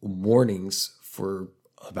had warnings for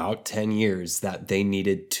about 10 years that they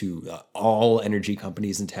needed to, all energy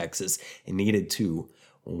companies in Texas, needed to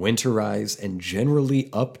winterize and generally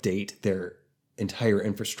update their entire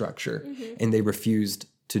infrastructure. Mm-hmm. And they refused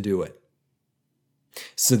to do it.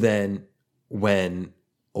 So then when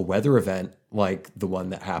a weather event like the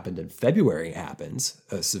one that happened in February happens,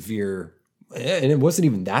 a severe, and it wasn't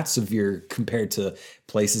even that severe compared to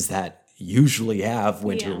places that usually have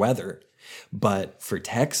winter weather. But for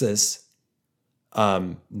Texas,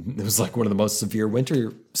 it was like one of the most severe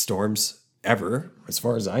winter storms ever, as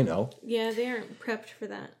far as I know. Yeah, they aren't prepped for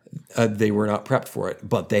that. They were not prepped for it,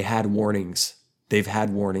 but they had warnings. They've had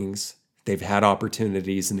warnings. They've had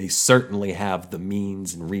opportunities, and they certainly have the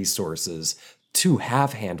means and resources to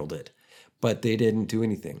have handled it. But they didn't do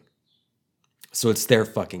anything. So it's their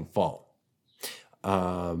fucking fault.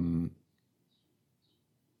 And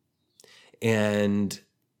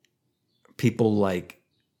people like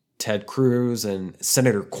Ted Cruz and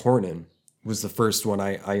Senator Cornyn was the first one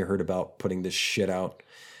I heard about putting this shit out,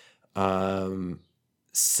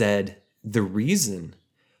 said the reason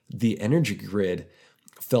the energy grid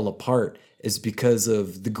fell apart is because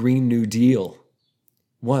of the Green New Deal.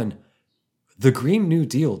 One, the Green New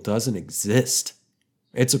Deal doesn't exist.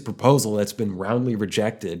 It's a proposal that's been roundly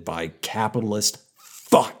rejected by capitalist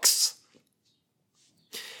fucks.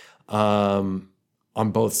 On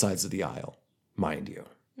both sides of the aisle, mind you.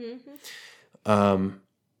 Mm-hmm.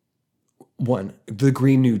 One, the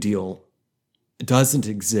Green New Deal doesn't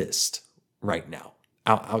exist right now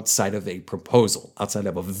outside of a proposal, outside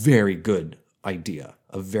of a very good idea,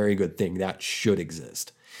 a very good thing that should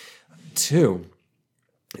exist. Two,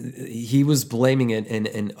 he was blaming it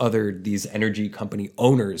and these energy company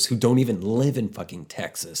owners who don't even live in fucking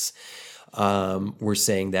Texas were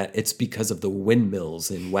saying that it's because of the windmills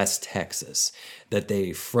in West Texas, that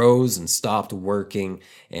they froze and stopped working,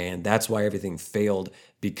 and that's why everything failed,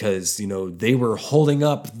 because, you know, they were holding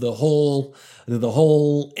up the whole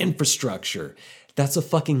infrastructure. That's a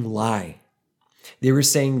fucking lie. They were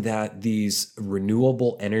saying that these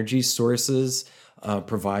renewable energy sources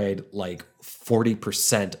provide like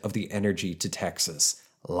 40% of the energy to Texas.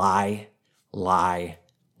 Lie, lie,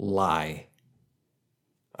 lie.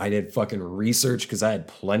 I did fucking research because I had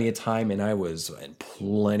plenty of time and I was in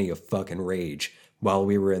plenty of fucking rage while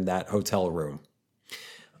we were in that hotel room.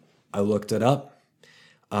 I looked it up.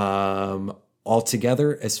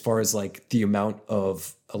 Altogether, as far as like the amount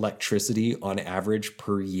of electricity on average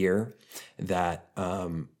per year that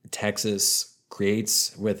Texas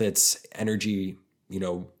creates with its energy,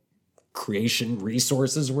 creation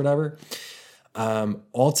resources or whatever,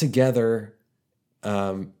 altogether,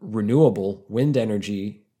 renewable wind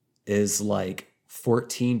energy is like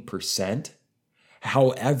 14%.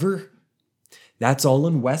 However, that's all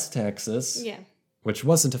in West Texas, which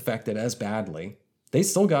wasn't affected as badly. They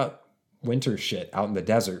still got winter shit out in the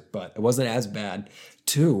desert, but it wasn't as bad.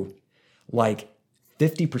 Two, like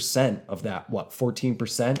 50% of that,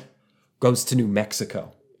 14%, goes to New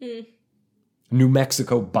Mexico. Mm. New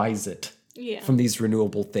Mexico buys it from these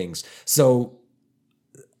renewable things. So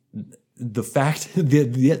the fact,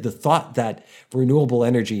 the thought that renewable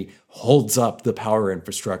energy holds up the power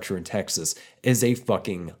infrastructure in Texas is a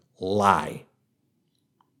fucking lie.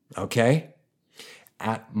 Okay?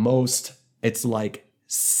 At most, it's like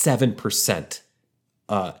 7%.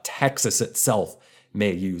 Texas itself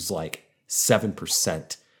may use like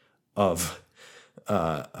 7% of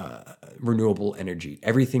renewable energy.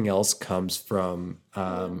 Everything else comes from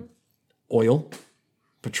oil,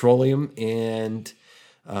 petroleum, and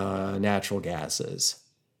natural gases.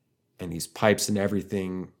 And these pipes and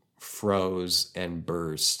everything froze and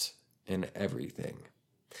burst and everything.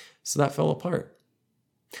 So that fell apart.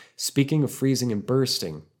 Speaking of freezing and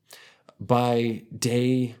bursting, by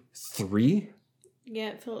day 3? Yeah,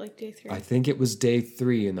 it felt like day 3. I think it was day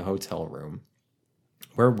 3 in the hotel room.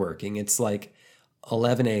 We're working. It's like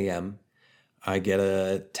 11 a.m. I get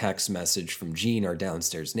a text message from Jean, our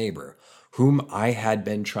downstairs neighbor, whom I had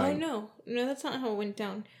been trying... Oh, no, that's not how it went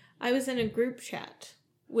down. I was in a group chat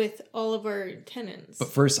with all of our tenants. But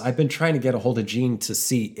first, I've been trying to get a hold of Gene to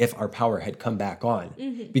see if our power had come back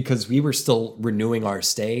on because we were still renewing our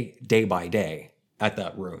stay day by day at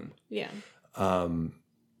that room. Yeah. And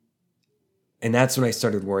that's when I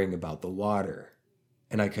started worrying about the water,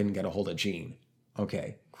 and I couldn't get a hold of Gene.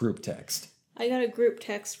 Okay, group text. I got a group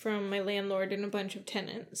text from my landlord and a bunch of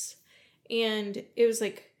tenants, and it was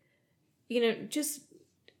like, just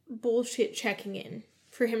bullshit checking in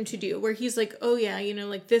for him to do, where he's like, oh yeah,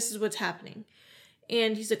 like this is what's happening.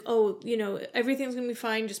 And he's like, oh, everything's going to be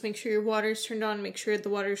fine. Just make sure your water's turned on. Make sure the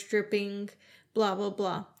water's dripping, blah, blah,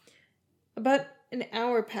 blah. About an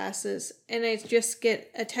hour passes, and I just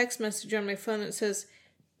get a text message on my phone that says,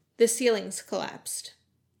 the ceiling's collapsed.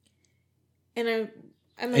 And I'm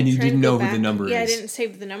like, and you didn't know who the number is. Yeah, I didn't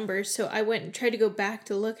save the number. So I went and tried to go back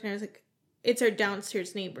to look, and I was like, it's our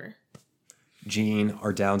downstairs neighbor. Gene,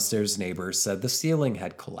 our downstairs neighbor, said the ceiling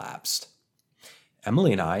had collapsed.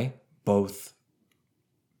 Emily and I both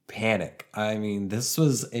panic. I mean, this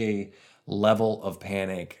was a level of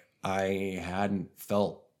panic I hadn't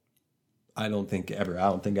felt. I don't think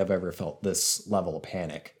I've ever felt this level of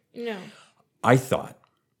panic. No. I thought,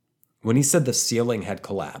 when he said the ceiling had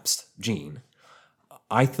collapsed, Gene,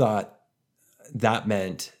 I thought that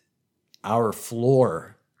meant our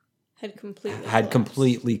floor had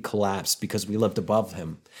completely collapsed because we lived above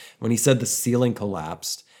him. When he said the ceiling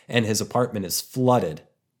collapsed and his apartment is flooded,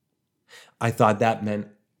 I thought that meant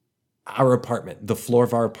our apartment, the floor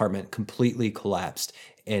of our apartment, completely collapsed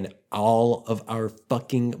and all of our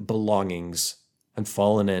fucking belongings had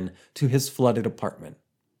fallen in to his flooded apartment.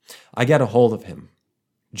 I got a hold of him,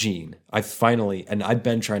 Gene. I've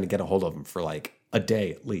been trying to get a hold of him for like a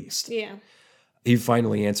day at least. Yeah. He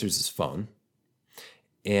finally answers his phone.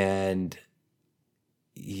 And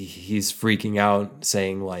he's freaking out,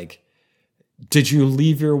 saying like, did you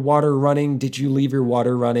leave your water running? Did you leave your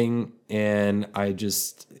water running? And I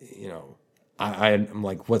just, I'm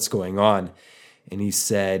like, what's going on? And he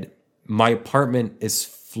said, my apartment is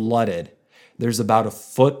flooded. There's about a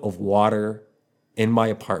foot of water in my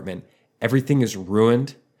apartment. Everything is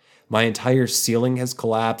ruined. My entire ceiling has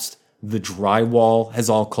collapsed. The drywall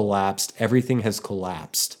has all collapsed. Everything has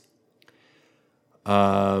collapsed.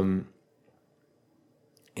 And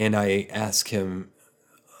I ask him,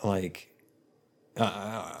 like,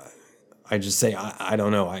 I just say, I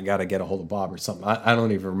don't know. I got to get a hold of Bob or something. I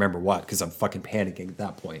don't even remember what, because I'm fucking panicking at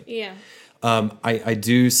that point. Yeah. I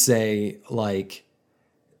do say, like,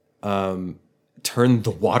 turn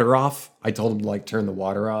the water off. I told him to, like, turn the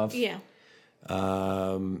water off. Yeah.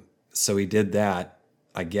 So he did that,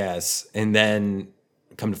 I guess. And then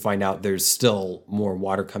come to find out there's still more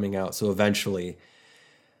water coming out. So eventually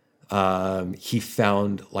he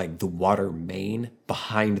found like the water main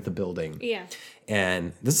behind the building. Yeah.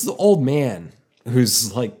 And this is an old man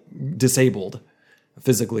who's like disabled,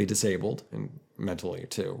 physically disabled and mentally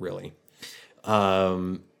too, really.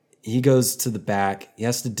 He goes to the back. He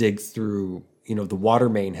has to dig through, the water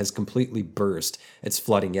main has completely burst. It's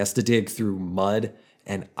flooding. He has to dig through mud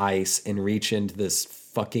and ice and reach into this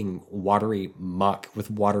fucking watery muck with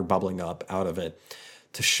water bubbling up out of it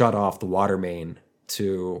to shut off the water main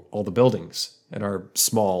to all the buildings in our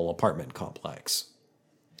small apartment complex.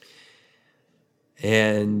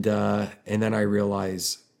 And then I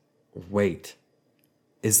realize, wait,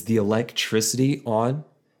 is the electricity on?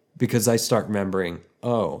 Because I start remembering,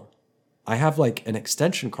 oh, I have like an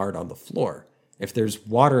extension cord on the floor. If there's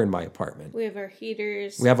water in my apartment. We have our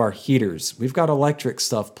heaters. We've got electric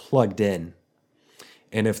stuff plugged in.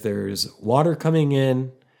 And if there's water coming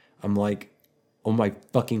in, I'm like, oh my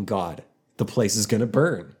fucking God, the place is going to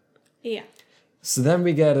burn. Yeah. So then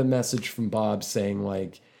we get a message from Bob saying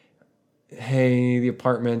like, hey, the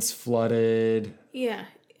apartment's flooded. Yeah.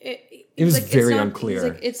 It was like, very unclear.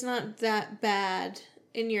 He's like, it's not that bad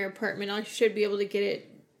in your apartment. I should be able to get it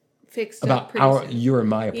fixed about up your and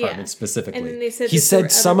my apartment specifically. And then they said he said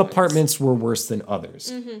some ones. apartments were worse than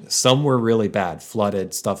others. Mm-hmm. Some were really bad,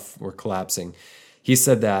 flooded, stuff were collapsing. He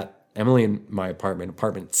said that Emily and my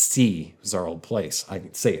apartment C, was our old place. I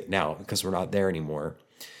can say it now because we're not there anymore.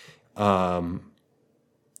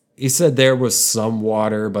 He said there was some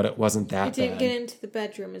water, but it wasn't that bad. It didn't get into the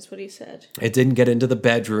bedroom, is what he said. It didn't get into the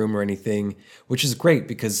bedroom or anything, which is great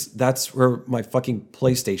because that's where my fucking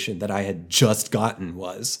PlayStation that I had just gotten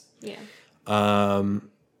was. Yeah.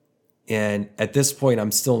 And at this point,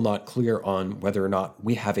 I'm still not clear on whether or not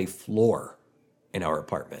we have a floor in our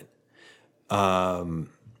apartment. Well,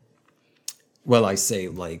 I say,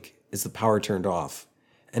 like, is the power turned off?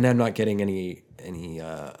 And I'm not getting anything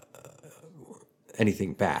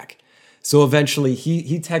back. So eventually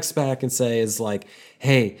he texts back and says like,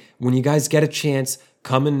 hey, when you guys get a chance,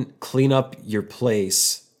 come and clean up your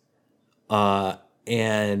place.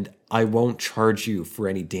 And I won't charge you for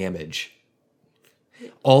any damage.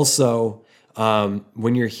 Also,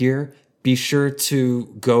 when you're here, be sure to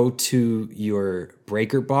go to your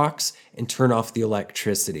breaker box and turn off the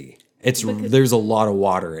electricity. There's a lot of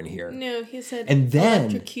water in here. No, he said and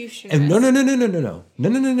then electrocution. And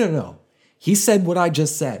no. He said what I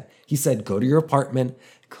just said. He said, go to your apartment,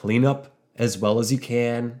 clean up as well as you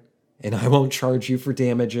can, and I won't charge you for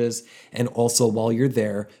damages. And also, while you're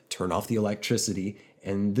there, turn off the electricity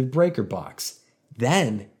and the breaker box.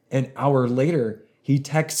 Then, an hour later, he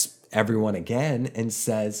texts everyone again and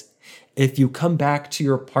says, if you come back to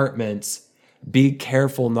your apartments, be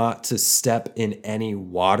careful not to step in any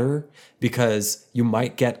water because you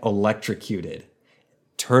might get electrocuted.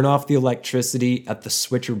 Turn off the electricity at the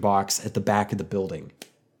switcher box at the back of the building.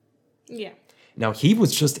 Yeah. Now, he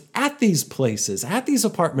was just at these places, at these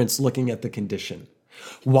apartments, looking at the condition.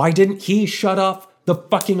 Why didn't he shut off the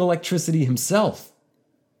fucking electricity himself?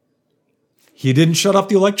 He didn't shut off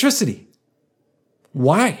the electricity.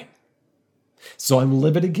 Why? So I'm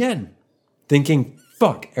livid again, thinking,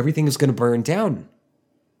 fuck, everything is going to burn down.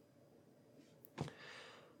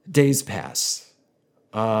 Days pass.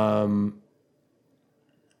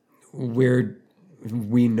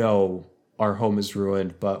 We know our home is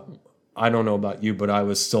ruined, but I don't know about you, but I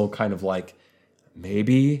was still kind of like,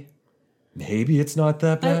 maybe it's not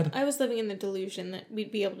that bad. I was living in the delusion that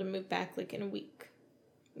we'd be able to move back like in a week,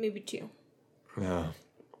 maybe 2. Yeah.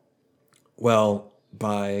 Well,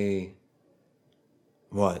 by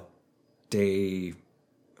what, day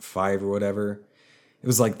 5 or whatever, it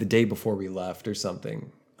was like the day before we left or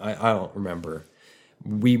something. I don't remember.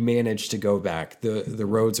 We managed to go back. The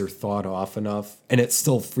roads are thawed off enough, and it's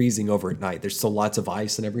still freezing over at night. There's still lots of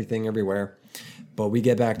ice and everything everywhere. But we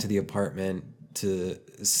get back to the apartment to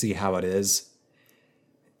see how it is.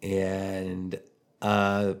 And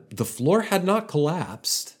the floor had not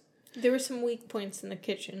collapsed. There were some weak points in the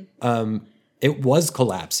kitchen. It was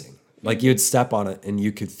collapsing. Like you'd step on it and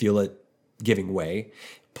you could feel it giving way.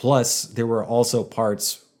 Plus, there were also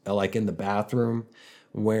parts like in the bathroom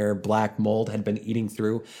where black mold had been eating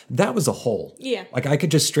through. That was a hole. Yeah. Like I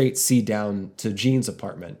could just straight see down to Jean's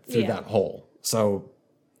apartment through Yeah. that hole. So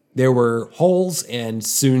there were holes and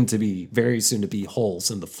very soon to be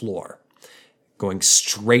holes in the floor going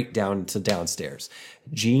straight down to downstairs.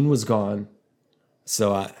 Jean was gone.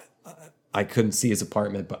 So I couldn't see his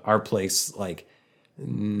apartment, but our place, like,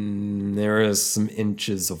 there was some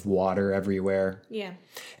inches of water everywhere. Yeah.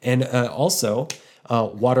 And also,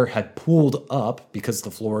 water had pooled up because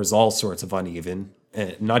the floor is all sorts of uneven.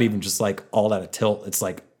 And not even just like all at a tilt. It's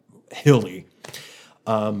like hilly.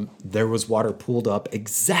 There was water pooled up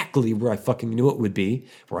exactly where I fucking knew it would be,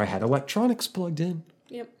 where I had electronics plugged in.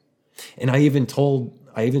 Yep. And I even told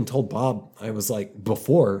Bob, I was like,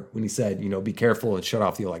 before, when he said, be careful and shut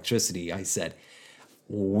off the electricity, I said,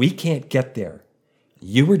 we can't get there.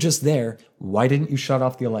 You were just there. Why didn't you shut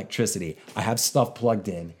off the electricity? I have stuff plugged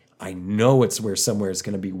in. I know it's where somewhere is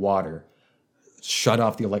going to be water. Shut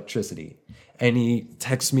off the electricity. And he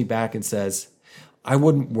texts me back and says, I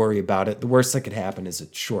wouldn't worry about it. The worst that could happen is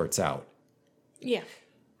it shorts out. Yeah.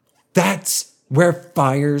 That's where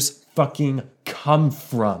fires fucking come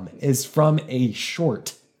from, is from a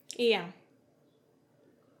short. Yeah.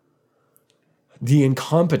 The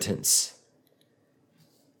incompetence.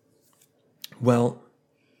 Well,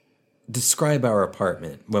 describe our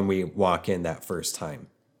apartment when we walk in that first time.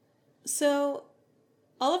 So,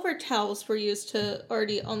 all of our towels were used to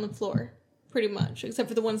already on the floor, pretty much, except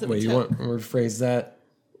for the ones that we Wait, took. you want to rephrase that?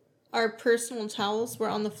 Our personal towels were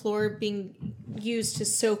on the floor being used to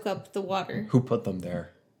soak up the water. Who put them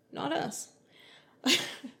there? Not us.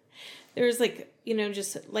 There was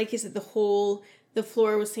just like you said, the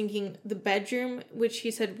floor was sinking. The bedroom, which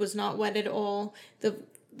he said was not wet at all.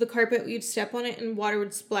 The carpet, you'd step on it and water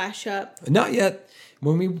would splash up. Not yet.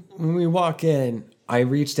 When we walk in, I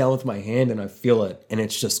reach down with my hand and I feel it, and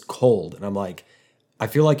it's just cold. And I'm like, I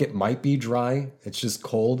feel like it might be dry. It's just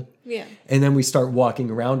cold. Yeah. And then we start walking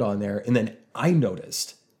around on there, and then I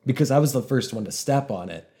noticed, because I was the first one to step on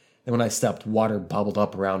it, and when I stepped, water bubbled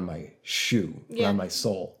up around my shoe, around my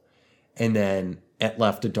sole. And then it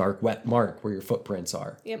left a dark, wet mark where your footprints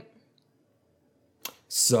are. Yep.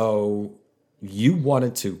 So you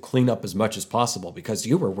wanted to clean up as much as possible because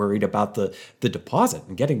you were worried about the deposit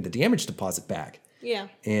and getting the damage deposit back. Yeah.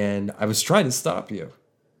 And I was trying to stop you.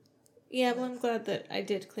 Yeah, well, I'm glad that I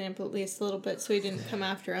did clean up at least a little bit so he didn't come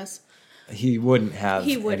after us. He wouldn't have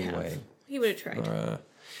He would anyway. have. He would have tried.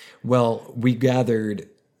 Well, we gathered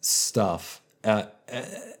stuff.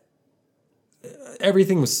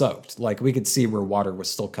 Everything was soaked. Like we could see where water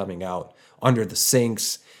was still coming out under the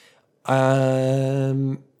sinks.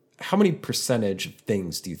 How many percentage of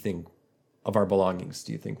things do you think of our belongings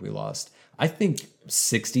do you think we lost? I think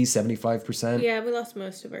 60, 75%. Yeah, we lost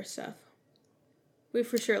most of our stuff. We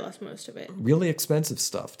for sure lost most of it. Really expensive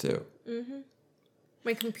stuff too.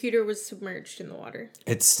 My computer was submerged in the water.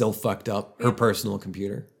 It's still fucked up. Her personal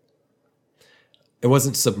computer. It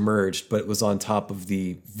wasn't submerged, but it was on top of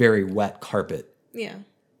the very wet carpet. Yeah.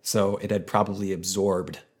 So it had probably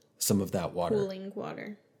absorbed some of that water. Cooling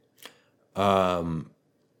water. All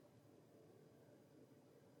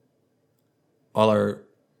our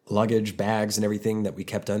luggage, bags, and everything that we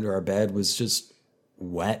kept under our bed was just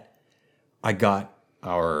wet. I got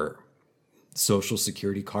our social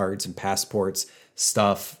security cards and passports,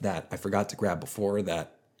 stuff that I forgot to grab before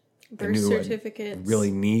that Birth I knew certificates. I'd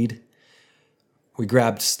really need. We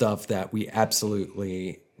grabbed stuff that we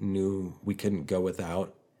absolutely knew we couldn't go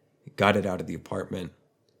without. Got it out of the apartment.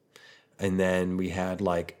 And then we had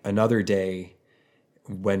like another day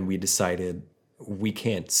when we decided we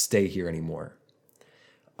can't stay here anymore.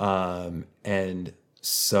 And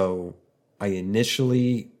so I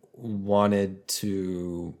initially wanted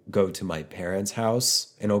to go to my parents'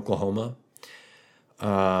 house in Oklahoma.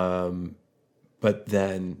 But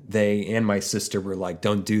then they and my sister were like,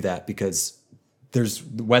 don't do that because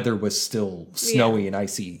the weather was still snowy and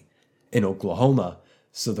icy in Oklahoma.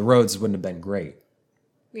 So the roads wouldn't have been great.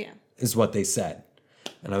 Yeah. Is what they said.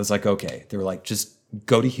 And I was like, okay. They were like, just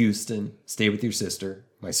go to Houston, stay with your sister.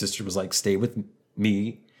 My sister was like, stay with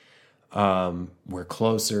me. We're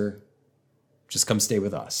closer. Just come stay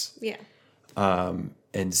with us. Yeah.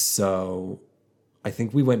 And so I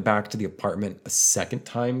think we went back to the apartment a second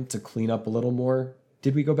time to clean up a little more.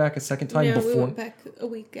 Did we go back a second time No, before? we went back a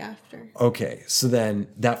week after. Okay, so then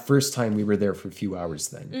that first time we were there for a few hours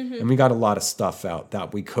then. And we got a lot of stuff out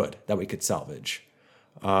that we could salvage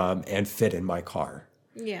and fit in my car.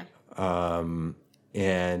 Yeah.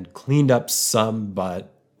 And cleaned up some,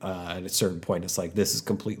 but at a certain point, it's like, this is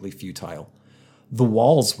completely futile. The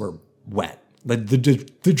walls were wet. The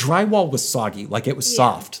drywall was soggy, like it was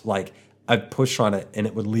soft. Like I'd push on it and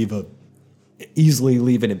it would easily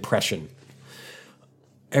leave an impression.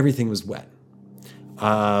 Everything was wet.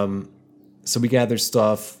 So we gather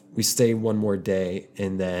stuff, we stay one more day,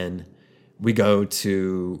 and then we go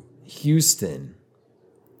to Houston.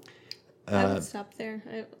 I would stop there.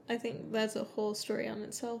 I think that's a whole story on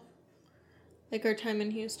itself. Like our time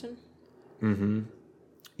in Houston.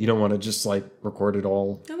 You don't want to just like record it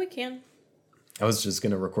all? No, we can. I was just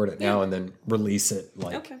going to record it now and then release it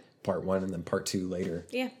like part 1 and then part 2 later.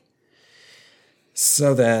 Yeah.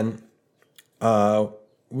 So then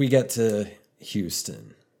we get to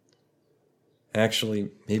Houston. Actually,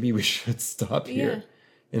 maybe we should stop here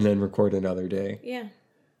and then record another day. Yeah.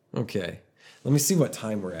 Okay. Let me see what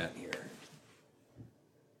time we're at here.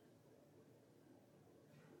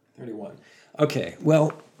 31. Okay.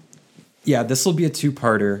 Well, yeah, this will be a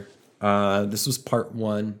 2-parter. This was part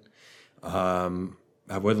 1.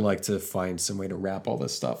 I would like to find some way to wrap all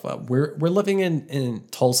this stuff up. We're living in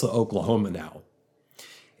Tulsa, Oklahoma now.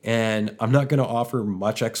 And I'm not going to offer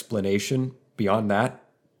much explanation beyond that,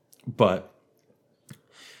 but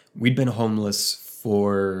we'd been homeless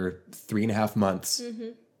for 3.5 months.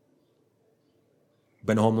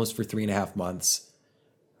 Been homeless for 3.5 months.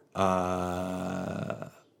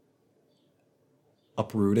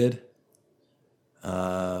 Uprooted.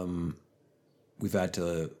 We've had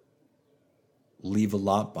to leave a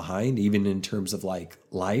lot behind, even in terms of like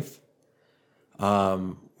life.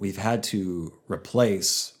 We've had to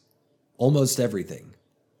replace almost everything.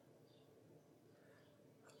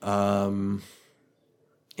 And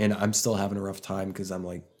I'm still having a rough time because I'm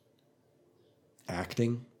like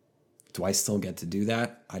acting. Do I still get to do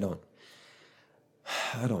that? I don't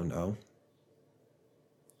know.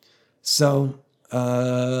 So,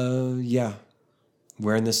 yeah,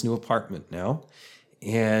 we're in this new apartment now.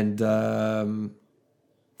 And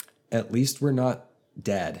at least we're not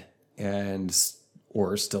dead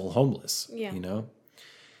or still homeless, you know?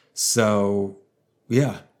 So,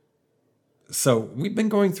 yeah. So we've been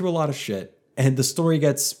going through a lot of shit. And the story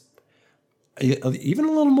gets even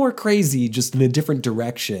a little more crazy, just in a different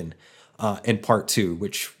direction in part 2,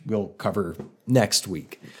 which we'll cover next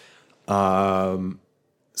week.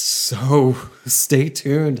 So stay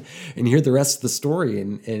tuned and hear the rest of the story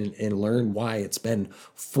and learn why it's been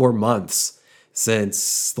 4 months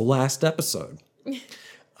since the last episode.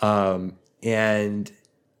 And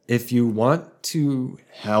if you want to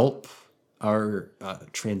help our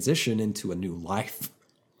transition into a new life,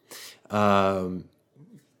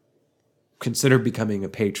 consider becoming a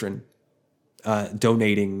patron,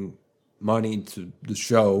 donating money to the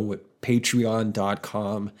show at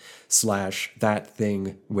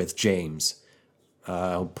patreon.com/thatthingwithjames.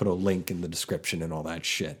 I'll put a link in the description and all that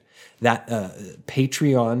shit. That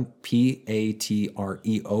Patreon,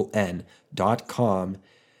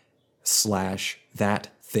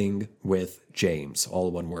 patreon.com/thatthingwithjames,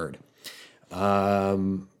 all one word.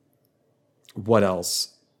 What else?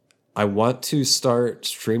 I want to start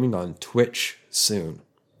streaming on Twitch soon.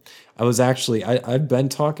 I'd been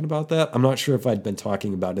talking about that. I'm not sure if I'd been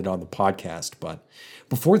talking about it on the podcast, but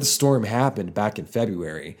before the storm happened back in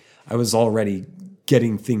February, I was already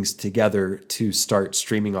getting things together to start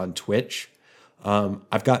streaming on Twitch.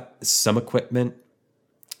 I've got some equipment.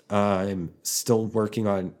 I'm still working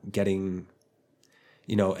on getting,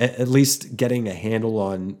 at least getting a handle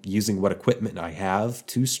on using what equipment I have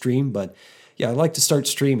to stream. But yeah, I like to start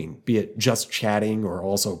streaming, be it just chatting or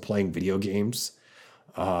also playing video games.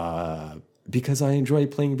 Because I enjoy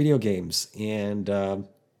playing video games, and I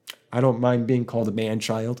don't mind being called a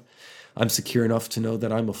man-child. I'm secure enough to know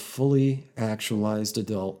that I'm a fully actualized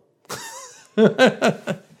adult.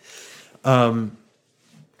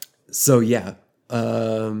 So yeah,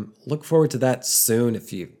 look forward to that soon.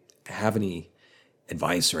 If you have any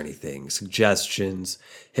advice or anything, suggestions,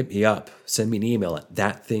 hit me up. Send me an email at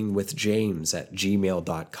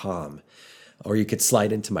thatthingwithjames@gmail.com. Or you could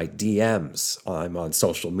slide into my DMs. I'm on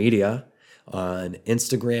social media, on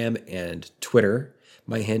Instagram and Twitter.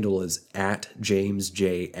 My handle is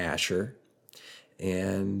 @JamesJAsher.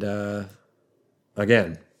 And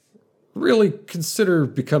again, really consider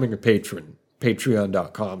becoming a patron.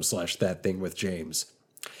 Patreon.com/thatthingwithjames.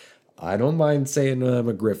 I don't mind saying I'm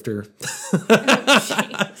a grifter.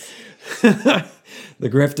 The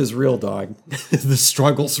grift is real, dog. The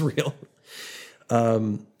struggle's real.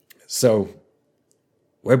 So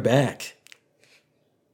we're back.